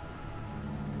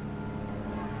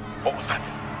 What was that?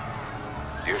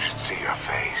 You should see your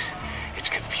face. Its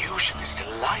confusion is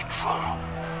delightful.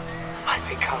 I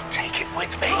think I'll take it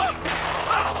with me.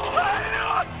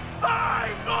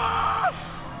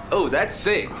 Oh, that's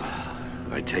sick.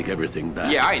 I take everything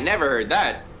back. Yeah, I ain't never heard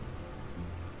that.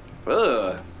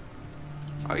 Ugh.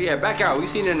 Oh yeah, back out. We've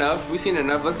seen enough. We've seen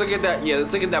enough. Let's look at that. Yeah,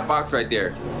 let's look at that box right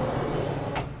there.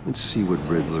 Let's see what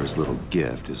Riddler's little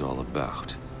gift is all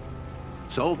about.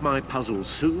 Solve my puzzle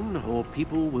soon, or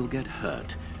people will get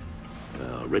hurt.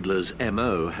 Riddler's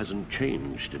MO hasn't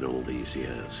changed in all these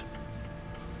years.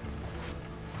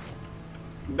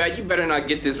 Bet you better not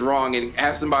get this wrong and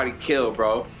have somebody killed,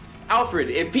 bro. Alfred,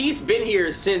 if he's been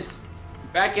here since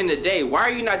back in the day, why are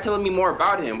you not telling me more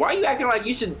about him? Why are you acting like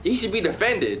he should be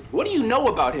defended? What do you know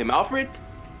about him, Alfred?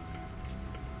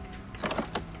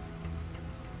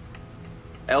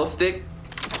 L stick?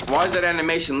 Why does that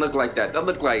animation look like that? That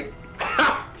look like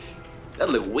that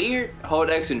look weird. Hold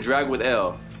X and drag with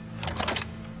L.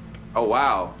 Oh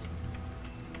wow.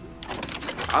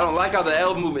 I don't like how the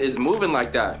L move is moving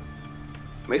like that.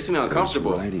 Makes me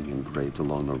uncomfortable. There's writing engraved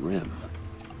along the rim.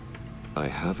 I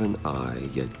have an eye,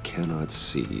 yet cannot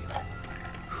see.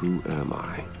 Who am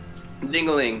I?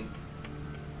 Dingling.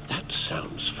 That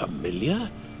sounds familiar.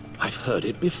 I've heard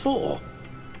it before.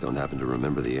 Don't happen to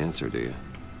remember the answer, do you?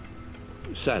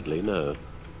 Sadly, no.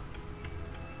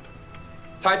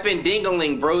 Type in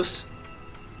dingling, Bruce.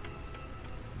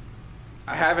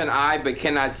 I have an eye but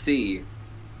cannot see.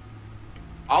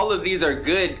 All of these are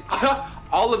good.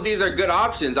 All of these are good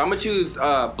options. I'm gonna choose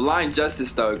blind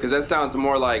justice though, because that sounds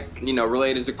more like, you know,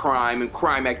 related to crime and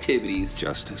crime activities.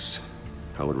 Justice.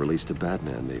 How it relates to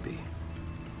Batman, maybe.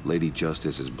 Lady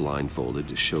Justice is blindfolded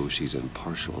to show she's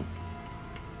impartial.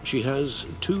 She has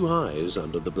 2 eyes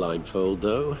under the blindfold,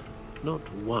 though, not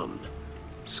 1.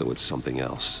 So it's something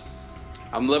else.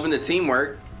 I'm loving the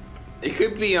teamwork. It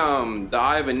could be, the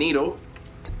eye of a needle.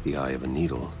 The eye of a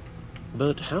needle?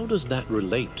 But how does that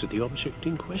relate to the object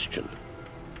in question?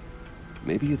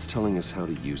 Maybe it's telling us how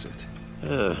to use it.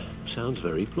 Sounds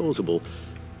very plausible.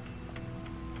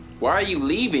 Why are you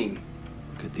leaving?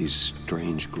 Look at these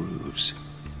strange grooves.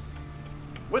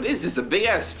 What is this, a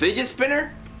big-ass fidget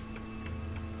spinner?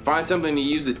 Find something to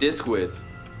use a disc with.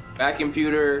 Back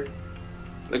computer.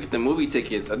 Look at the movie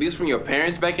tickets. Are these from your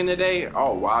parents back in the day?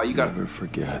 Oh, wow, you got... Never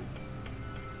forget.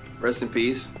 Rest in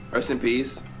peace. Rest in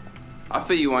peace. I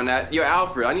feel you on that. Yo,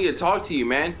 Alfred, I need to talk to you,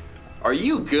 man. Are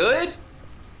you good?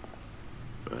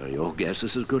 Your guess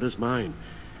is as good as mine.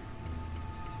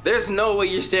 There's no way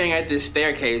you're staring at this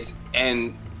staircase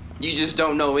and you just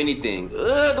don't know anything.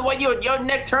 Ugh, the way your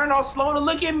neck turned all slow to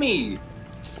look at me.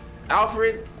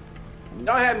 Alfred,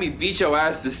 don't have me beat your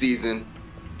ass this season.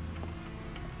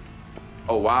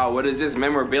 Oh, wow, what is this,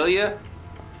 memorabilia?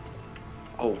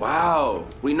 Oh, wow,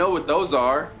 we know what those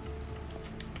are.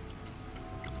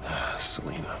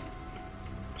 Selena.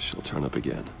 She'll turn up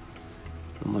again.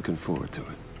 I'm looking forward to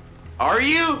it. Are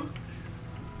you?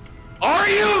 Are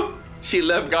you? She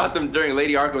left Gotham during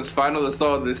Lady Arkham's final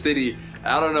assault on the city.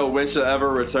 I don't know when she'll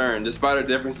ever return. Despite her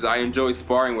differences, I enjoy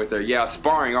sparring with her. Yeah,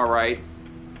 sparring, alright.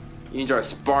 You enjoy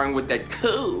sparring with that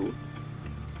cool.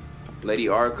 Lady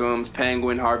Arkham's,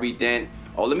 Penguin, Harvey Dent.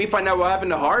 Oh, let me find out what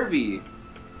happened to Harvey.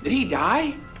 Did he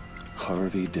die?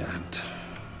 Harvey Dent.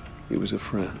 He was a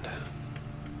friend.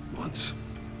 Once.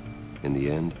 In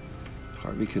the end,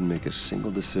 Harvey couldn't make a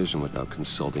single decision without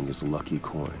consulting his lucky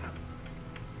coin.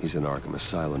 He's in Arkham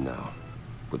Asylum now,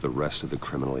 with the rest of the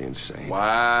criminally insane.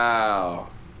 Wow.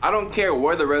 I don't care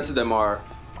where the rest of them are.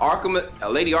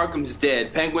 Lady Arkham's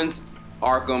dead. Penguin's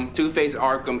Arkham. Two-Face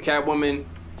Arkham. Catwoman.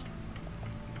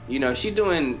 You know, she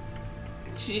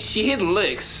hitting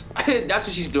licks. That's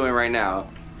what she's doing right now.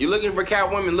 You're looking for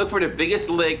Catwoman, look for the biggest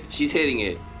lick. She's hitting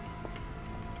it.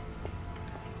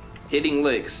 Hitting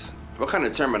licks. What kind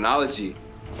of terminology?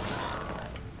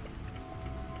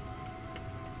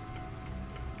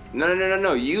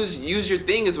 No. Use your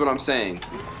thing is what I'm saying.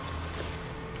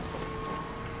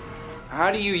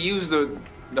 How do you use the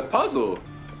puzzle?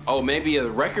 Oh, maybe a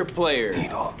record player.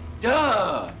 Needle.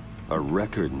 Duh! A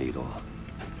record needle.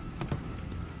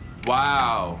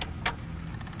 Wow.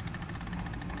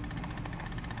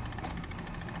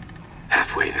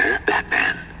 Halfway there,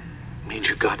 Batman. Means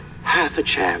you've got half a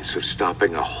chance of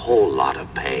stopping a whole lot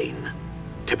of pain.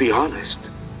 To be honest,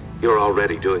 you're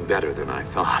already doing better than I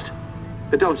thought.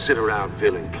 But don't sit around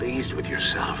feeling pleased with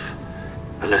yourself,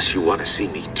 unless you want to see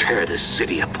me tear this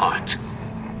city apart.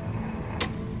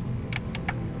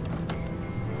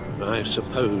 I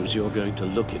suppose you're going to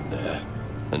look in there.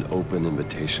 An open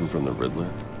invitation from the Riddler?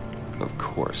 Of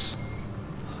course.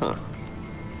 Huh.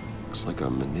 Looks like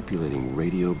I'm manipulating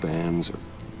radio bands or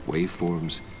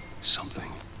waveforms, something.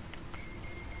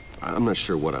 I'm not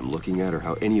sure what I'm looking at or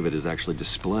how any of it is actually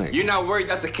displaying. You're not worried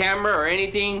that's a camera or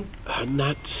anything? And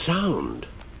that sound.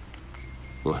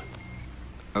 What?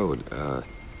 Oh,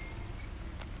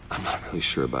 I'm not really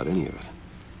sure about any of it.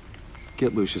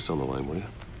 Get Lucius on the line, will you?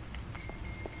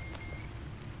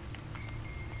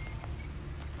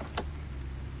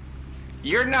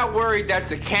 You're not worried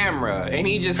that's a camera, and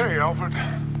he just... Hey, Alfred.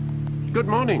 Good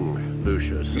morning,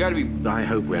 Lucius. You gotta be... I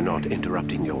hope we're not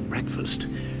interrupting your breakfast.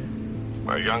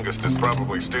 My youngest is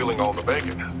probably stealing all the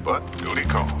bacon, but duty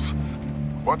calls.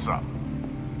 What's up?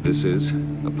 This is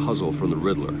a puzzle from the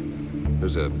Riddler.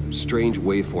 There's a strange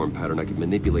waveform pattern I can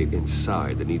manipulate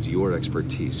inside that needs your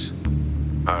expertise.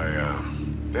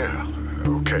 Yeah,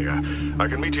 okay. I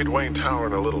can meet you at Wayne Tower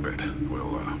in a little bit.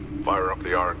 We'll, fire up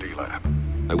the R&D lab.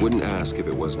 I wouldn't ask if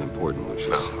it wasn't important,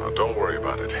 Lucius. No, don't worry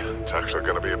about it. It's actually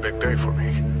gonna be a big day for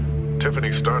me.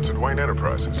 Tiffany starts at Wayne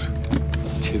Enterprises.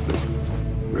 Tiffany?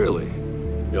 Really?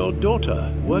 Your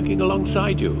daughter working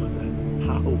alongside you.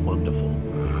 How wonderful.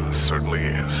 Certainly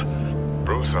is.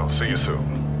 Bruce, I'll see you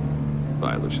soon.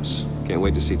 Bye, Lucius. Can't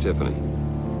wait to see Tiffany.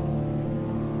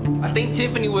 I think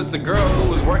Tiffany was the girl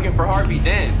who was working for Harvey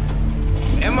Dent.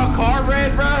 And my car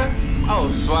red, bruh?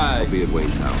 Oh, swag. I'll be at Wayne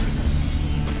Tower.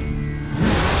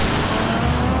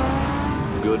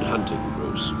 Good hunting,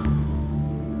 Bruce.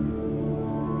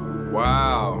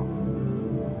 Wow.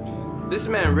 This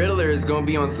man Riddler is gonna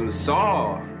be on some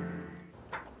Saw.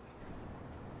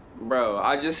 Bro,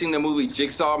 I just seen the movie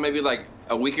Jigsaw maybe like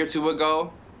a week or two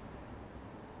ago.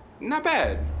 Not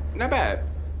bad. Not bad.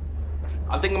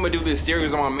 I think I'm gonna do this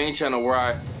series on my main channel where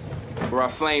I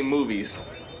flame movies.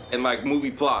 and like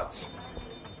movie plots.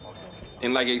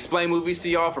 And like explain movies to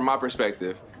y'all from my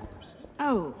perspective.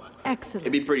 Oh, excellent.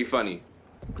 It'd be pretty funny.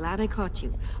 Glad I caught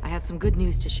you. I have some good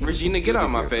news to share. Regina, get out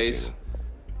of my face.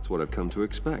 That's what I've come to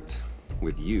expect,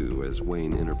 with you as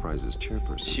Wayne Enterprises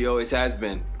chairperson. She always has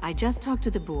been. I just talked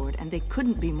to the board, and they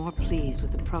couldn't be more pleased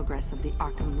with the progress of the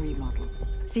Arkham remodel.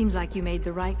 Seems like you made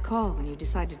the right call when you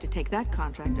decided to take that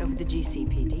contract over the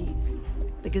GCPD's.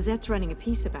 The Gazette's running a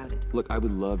piece about it. Look, I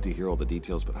would love to hear all the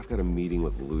details, but I've got a meeting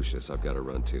with Lucius I've got to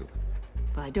run to.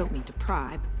 Well, I don't mean to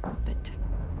pry, but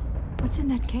what's in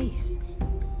that case?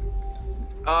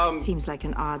 Seems like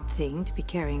an odd thing to be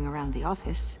carrying around the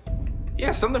office.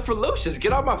 Yeah, something for Lucius.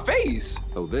 Get out my face.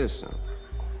 Oh, this?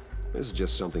 This is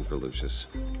just something for Lucius.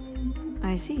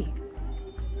 I see.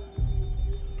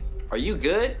 Are you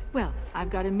good? Well, I've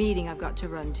got a meeting I've got to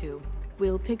run to.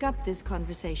 We'll pick up this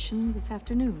conversation this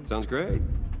afternoon. Sounds great.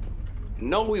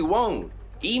 No, we won't.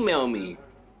 Email me.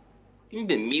 You need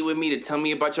to meet with me to tell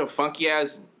me about your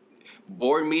funky-ass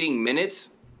board meeting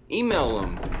minutes? Email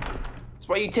them. That's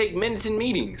why you take minutes in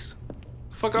meetings.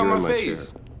 Fuck out my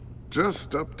face.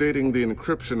 Just updating the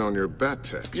encryption on your bat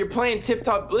tech. You're playing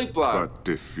tip-top blick block.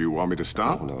 But if you want me to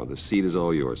stop? No, the seat is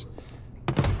all yours.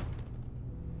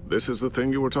 This is the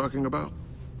thing you were talking about?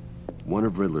 One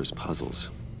of Riddler's puzzles.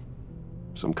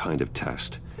 Some kind of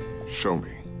test. Show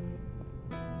me.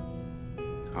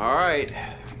 All right.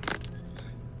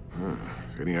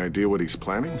 Any idea what he's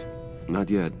planning? Not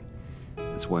yet.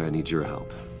 That's why I need your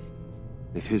help.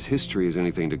 If his history is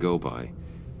anything to go by,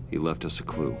 he left us a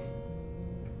clue.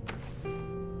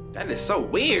 That is so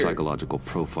weird. A psychological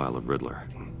profile of Riddler.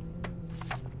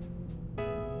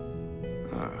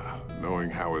 Knowing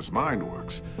how his mind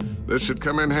works, this should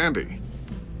come in handy.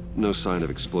 No sign of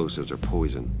explosives or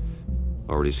poison.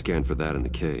 Already scanned for that in the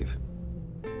cave.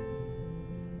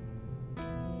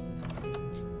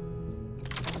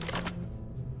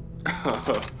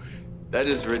 That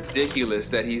is ridiculous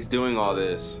that he's doing all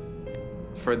this.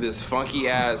 For this funky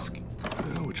ass.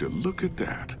 Well, would you look at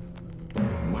that?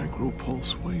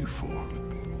 Micro-pulse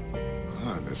waveform.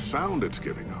 And the sound it's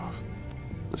giving off.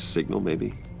 A signal,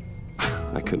 maybe?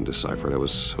 I couldn't decipher it. I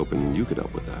was hoping you could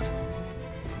help with that.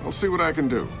 I'll see what I can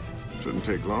do. Shouldn't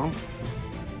take long.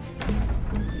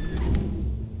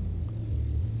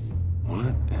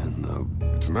 What in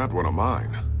the... It's not one of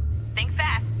mine. Think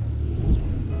fast.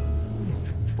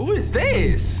 Who is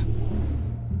this?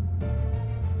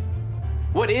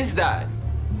 What is that?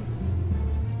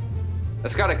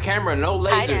 That's got a camera, no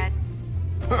laser. Hi,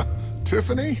 Dad.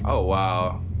 Tiffany? Oh,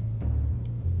 wow.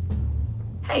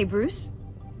 Hey, Bruce.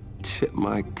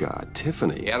 My God,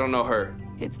 Tiffany. Yeah, I don't know her.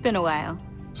 It's been a while.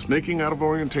 Sneaking out of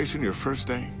orientation your first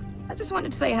day? I just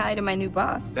wanted to say hi to my new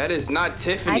boss. That is not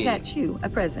Tiffany. I got you a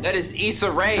present. That is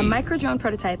Issa Rae. A micro-drone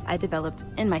prototype I developed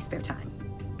in my spare time.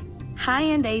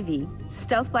 High-end AV,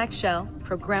 stealth black shell,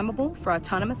 programmable for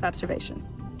autonomous observation.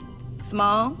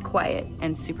 Small, quiet,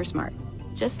 and super smart.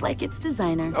 Just like its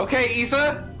designer. Okay,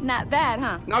 Issa. Not bad,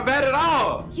 huh? Not bad at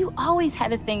all. You always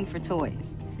had a thing for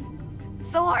toys.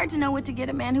 So hard to know what to get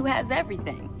a man who has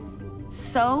everything.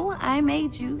 So I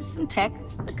made you some tech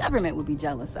the government would be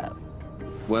jealous of.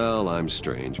 Well, I'm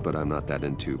strange, but I'm not that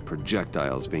into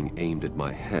projectiles being aimed at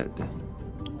my head.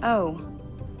 Oh,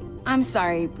 I'm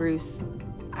sorry, Bruce.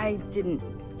 I didn't...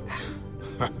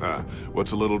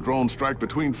 What's a little drone strike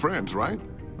between friends, right?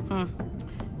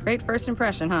 Great first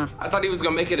impression, huh? I thought he was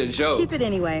gonna make it a joke. Keep it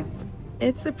anyway.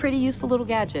 It's a pretty useful little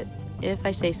gadget, if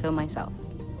I say so myself.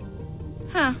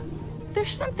 Huh.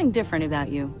 There's something different about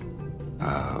you.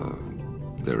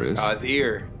 There is? His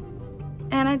ear.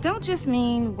 And I don't just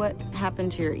mean what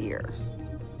happened to your ear.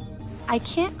 I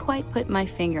can't quite put my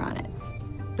finger on it.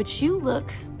 But you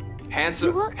look...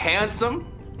 Handsome? Handsome?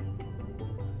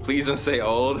 Please don't say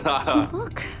old. You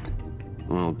look...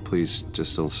 Well, please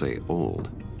just don't say old.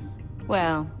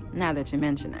 Well, now that you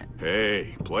mention it.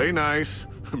 Hey, play nice.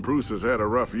 Bruce has had a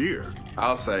rough year.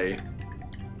 I'll say.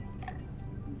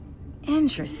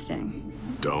 Interesting.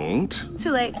 Don't.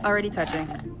 Too late, already touching.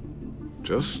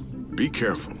 Just be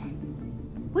careful.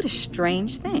 What a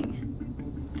strange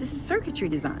thing. The circuitry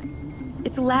design.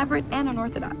 It's elaborate and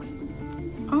unorthodox.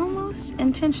 Almost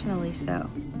intentionally so.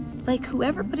 Like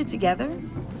whoever put it together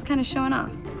was kind of showing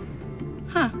off.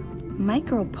 Huh.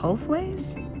 Micro pulse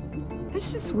waves?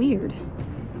 It's just weird.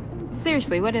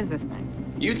 Seriously, what is this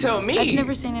thing? You tell me. I've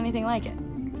never seen anything like it.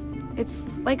 It's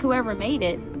like whoever made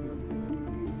it.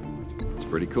 It's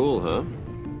pretty cool, huh?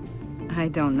 I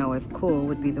don't know if cool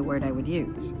would be the word I would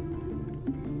use.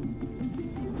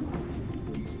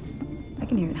 I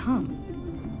can hear it hum.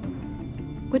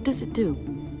 What does it do?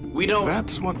 We don't...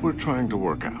 That's what we're trying to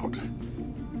work out.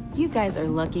 You guys are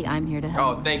lucky I'm here to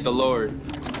help. Oh, thank the Lord.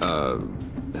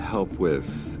 Help with...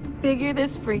 Figure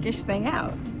this freakish thing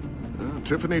out.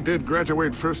 Tiffany did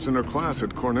graduate first in her class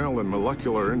at Cornell in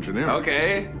molecular engineering.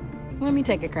 Okay. Let me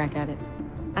take a crack at it.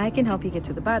 I can help you get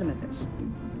to the bottom of this.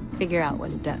 Figure out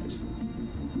what it does.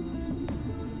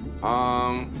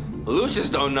 Lucius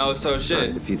don't know, so shit.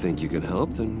 Right, if you think you can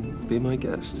help, then be my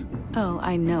guest. Oh,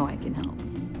 I know I can help.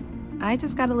 I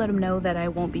just gotta let him know that I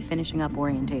won't be finishing up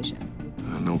orientation.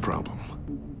 No problem.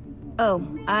 Oh,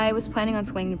 I was planning on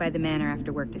swinging by the manor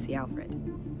after work to see Alfred.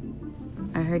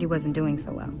 I heard he wasn't doing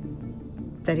so well.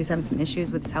 That he was having some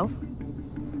issues with his health?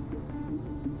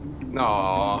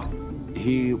 Aww.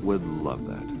 He would love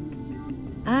that.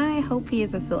 I hope he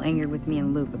isn't still angered with me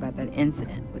and Luke about that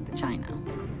incident with the china.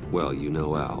 Well, you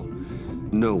know Al.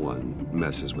 No one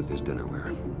messes with his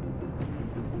dinnerware.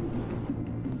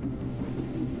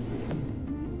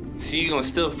 So you gonna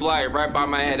still fly it right by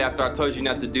my head after I told you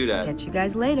not to do that. Catch you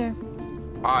guys later.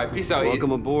 Alright, peace out.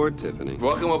 Welcome aboard, Tiffany.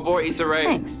 Welcome aboard, Issa Rae.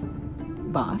 Thanks,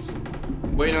 boss.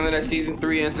 Waiting on that season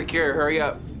 3 Insecure. Hurry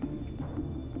up.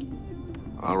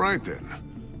 All right then.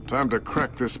 Time to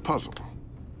crack this puzzle.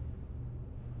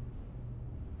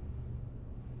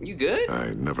 You good?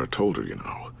 I never told her, you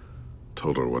know.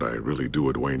 Told her what I really do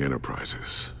at Wayne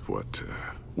Enterprises. What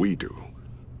we do.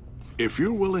 If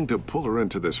you're willing to pull her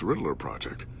into this Riddler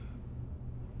project,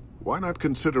 why not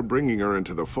consider bringing her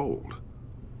into the fold?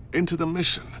 Into the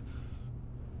mission?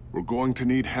 We're going to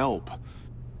need help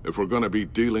if we're going to be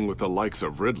dealing with the likes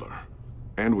of Riddler.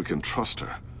 And we can trust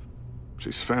her.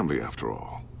 She's family after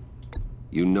all.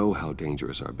 You know how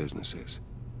dangerous our business is.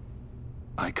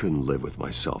 I couldn't live with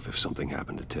myself if something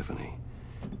happened to Tiffany.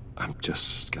 I'm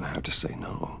just gonna have to say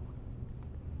no.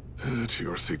 It's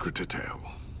your secret to tell.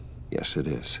 Yes, it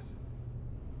is.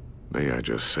 May I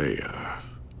just say,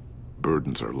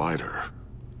 burdens are lighter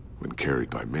when carried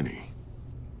by many.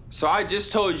 So I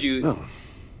just told you... Oh,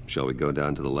 shall we go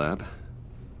down to the lab?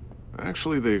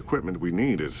 Actually, the equipment we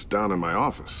need is down in my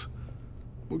office.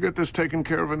 We'll get this taken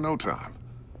care of in no time.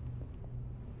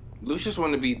 Lucius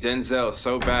wanted to be Denzel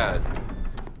so bad.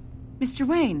 Mr.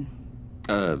 Wayne.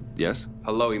 Yes?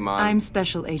 Hello, Iman. I'm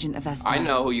Special Agent Avesta. I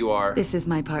know who you are. This is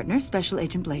my partner, Special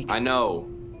Agent Blake. I know.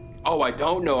 Oh, I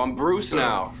don't know. I'm Bruce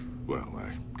now. Well,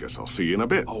 I guess I'll see you in a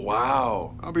bit. Oh,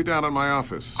 wow. I'll be down in my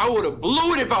office. I would have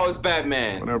blew it if I was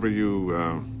Batman. Whenever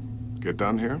you, get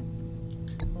done here.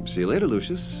 See you later,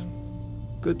 Lucius.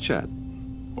 Good chat.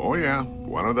 Oh, yeah.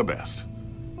 One of the best.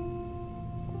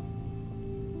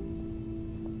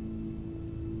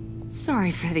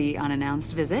 Sorry for the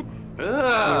unannounced visit. Ugh.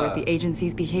 We're with the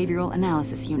agency's Behavioral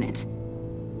Analysis Unit.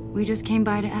 We just came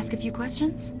by to ask a few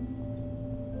questions.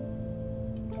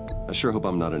 I sure hope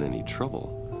I'm not in any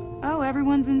trouble. Oh,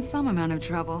 everyone's in some amount of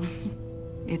trouble.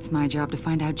 It's my job to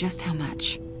find out just how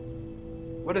much.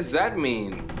 What does that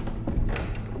mean?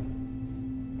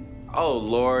 Oh,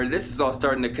 Lord, this is all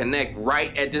starting to connect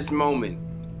right at this moment.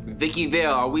 Vicky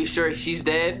Vale, are we sure she's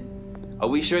dead? Are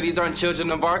we sure these aren't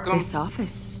children of Arkham? This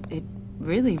office, it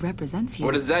really represents you.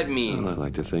 What does that mean? Well, I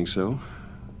like to think so.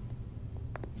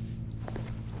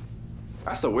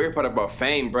 That's the weird part about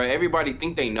fame, bro. Everybody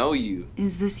think they know you.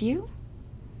 Is this you?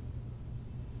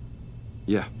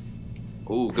 Yeah.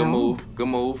 Ooh, good move. Good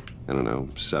move. I don't know,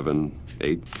 7,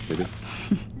 8, maybe?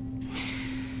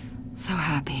 So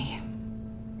happy.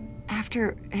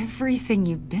 After everything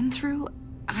you've been through,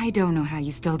 I don't know how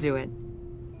you still do it.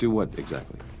 Do what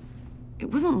exactly? It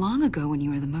wasn't long ago when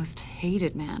you were the most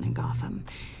hated man in Gotham.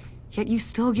 Yet you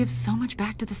still give so much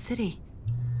back to the city.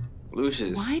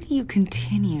 Lucius. Why do you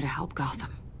continue to help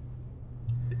Gotham?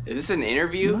 Is this an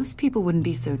interview? Most people wouldn't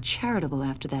be so charitable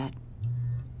after that.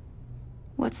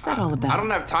 What's that all about? I don't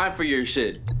have time for your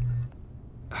shit.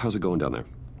 How's it going down there?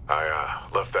 I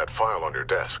left that file on your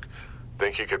desk.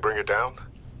 Think you could bring it down?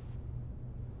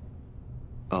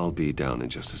 I'll be down in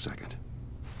just a second.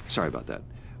 Sorry about that.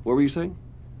 What were you saying?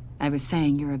 I was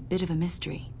saying you're a bit of a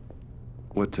mystery.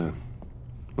 What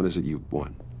is it you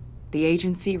want? The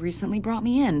agency recently brought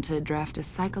me in to draft a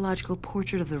psychological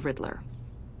portrait of the Riddler.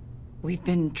 We've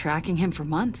been tracking him for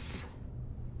months,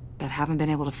 but haven't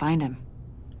been able to find him.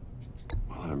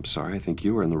 Well, I'm sorry. I think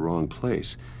you were in the wrong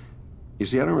place. You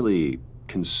see, I don't really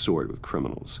consort with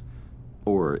criminals.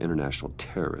 Or international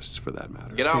terrorists, for that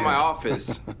matter. Get out of my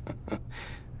office.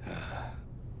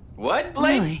 What,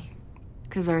 Blake? Really?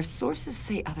 Because our sources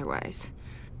say otherwise.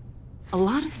 A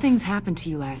lot of things happened to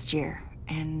you last year,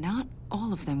 and not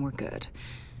all of them were good.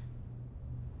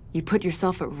 You put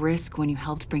yourself at risk when you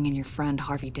helped bring in your friend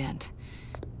Harvey Dent.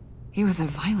 He was a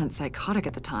violent psychotic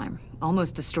at the time,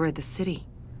 almost destroyed the city.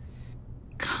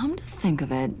 Come to think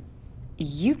of it,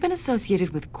 You've been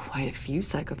associated with quite a few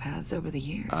psychopaths over the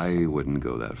years. I wouldn't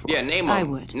go that far. Yeah, name them. I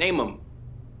would. Name them.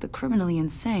 The criminally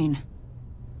insane.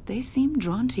 They seem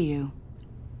drawn to you.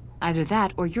 Either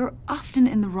that, or you're often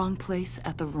in the wrong place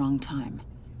at the wrong time.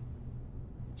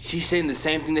 She's saying the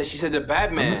same thing that she said to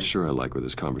Batman. I'm not sure I like where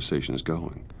this conversation is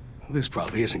going. This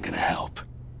probably isn't gonna help.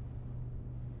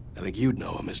 I think you'd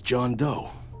know him as John Doe.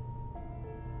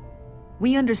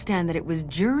 We understand that it was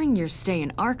during your stay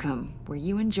in Arkham where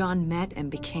you and John met and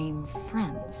became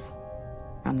friends.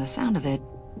 From the sound of it,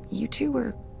 you two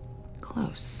were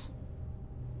close.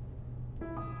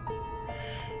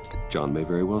 John may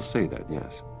very well say that,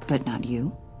 yes. But not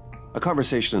you? A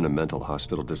conversation in a mental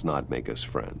hospital does not make us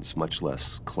friends, much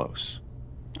less close.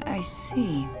 I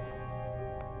see.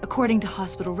 According to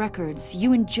hospital records,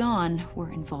 you and John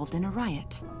were involved in a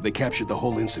riot. They captured the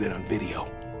whole incident on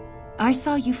video. I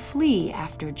saw you flee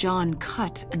after John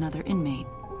cut another inmate,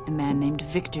 a man named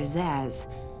Victor Zaz.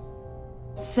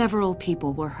 Several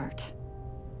people were hurt.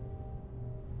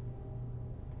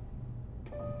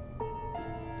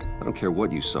 I don't care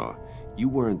what you saw. You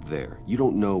weren't there. You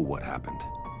don't know what happened.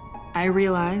 I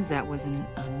realize that was an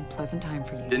unpleasant time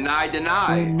for you. Deny,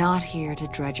 deny. We're not here to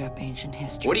dredge up ancient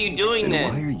history. What are you doing and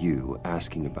then? Why are you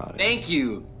asking about it? Thank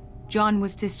you. John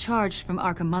was discharged from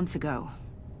Arkham months ago.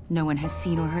 No one has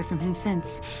seen or heard from him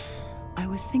since. I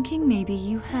was thinking maybe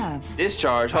you have.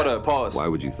 Discharge? Hold up, pause. Why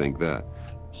would you think that?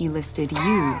 He listed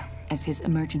you as his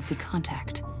emergency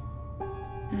contact.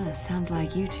 Sounds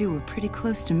like you two were pretty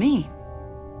close to me.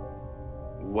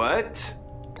 What?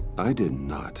 I did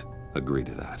not agree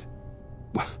to that.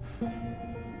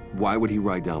 Why would he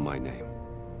write down my name?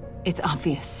 It's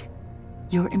obvious.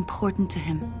 You're important to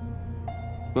him.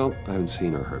 Well, I haven't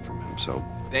seen or heard from him, so...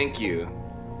 Thank you.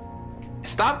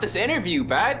 Stop this interview,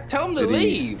 Bat. Tell him to Did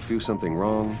leave. He do something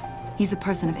wrong? He's a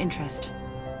person of interest.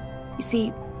 You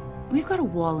see, we've got a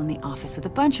wall in the office with a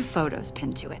bunch of photos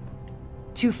pinned to it.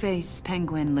 Two-Face,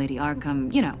 Penguin, Lady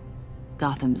Arkham, you know,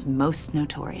 Gotham's most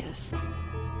notorious.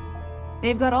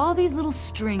 They've got all these little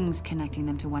strings connecting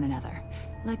them to one another,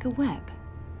 like a web.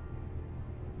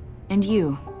 And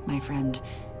you, my friend,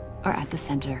 are at the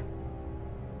center.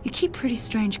 You keep pretty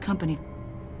strange company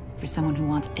for someone who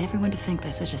wants everyone to think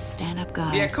they're such a stand-up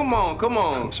guy. Yeah, come on, come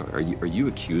on. I'm sorry, are you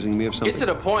accusing me of something? Get to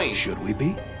the point. Should we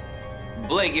be?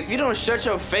 Blake, if you don't shut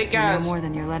your fake ass... You know more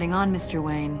than you're letting on, Mr.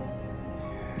 Wayne.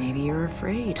 Maybe you're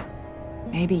afraid.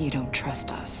 Maybe you don't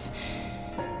trust us.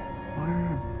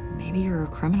 Or maybe you're a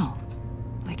criminal,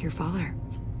 like your father.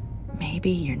 Maybe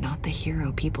you're not the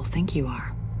hero people think you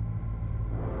are.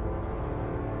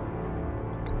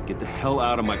 Get the hell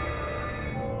out of my...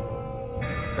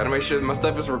 Gotta make sure my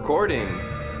stuff is recording.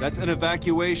 That's an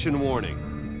evacuation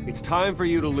warning. It's time for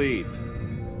you to leave.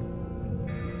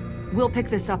 We'll pick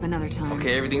this up another time.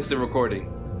 Okay, everything's still recording.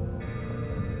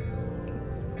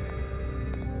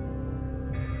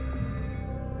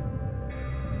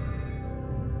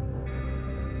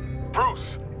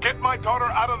 Bruce, get my daughter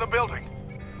out of the building.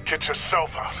 Get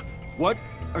yourself out. What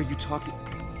are you talking...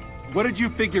 What did you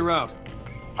figure out?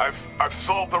 I've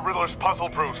solved the Riddler's puzzle,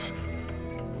 Bruce.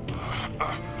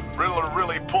 Riddler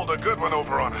really pulled a good one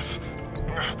over on us.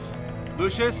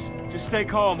 Lucius, just stay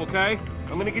calm, okay?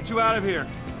 I'm gonna get you out of here.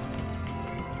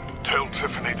 Tell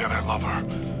Tiffany that I love her.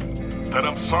 That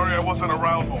I'm sorry I wasn't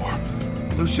around more.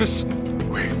 Lucius!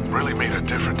 We really made a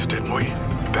difference, didn't we,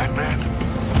 Batman?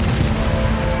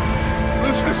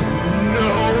 Lucius!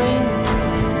 No!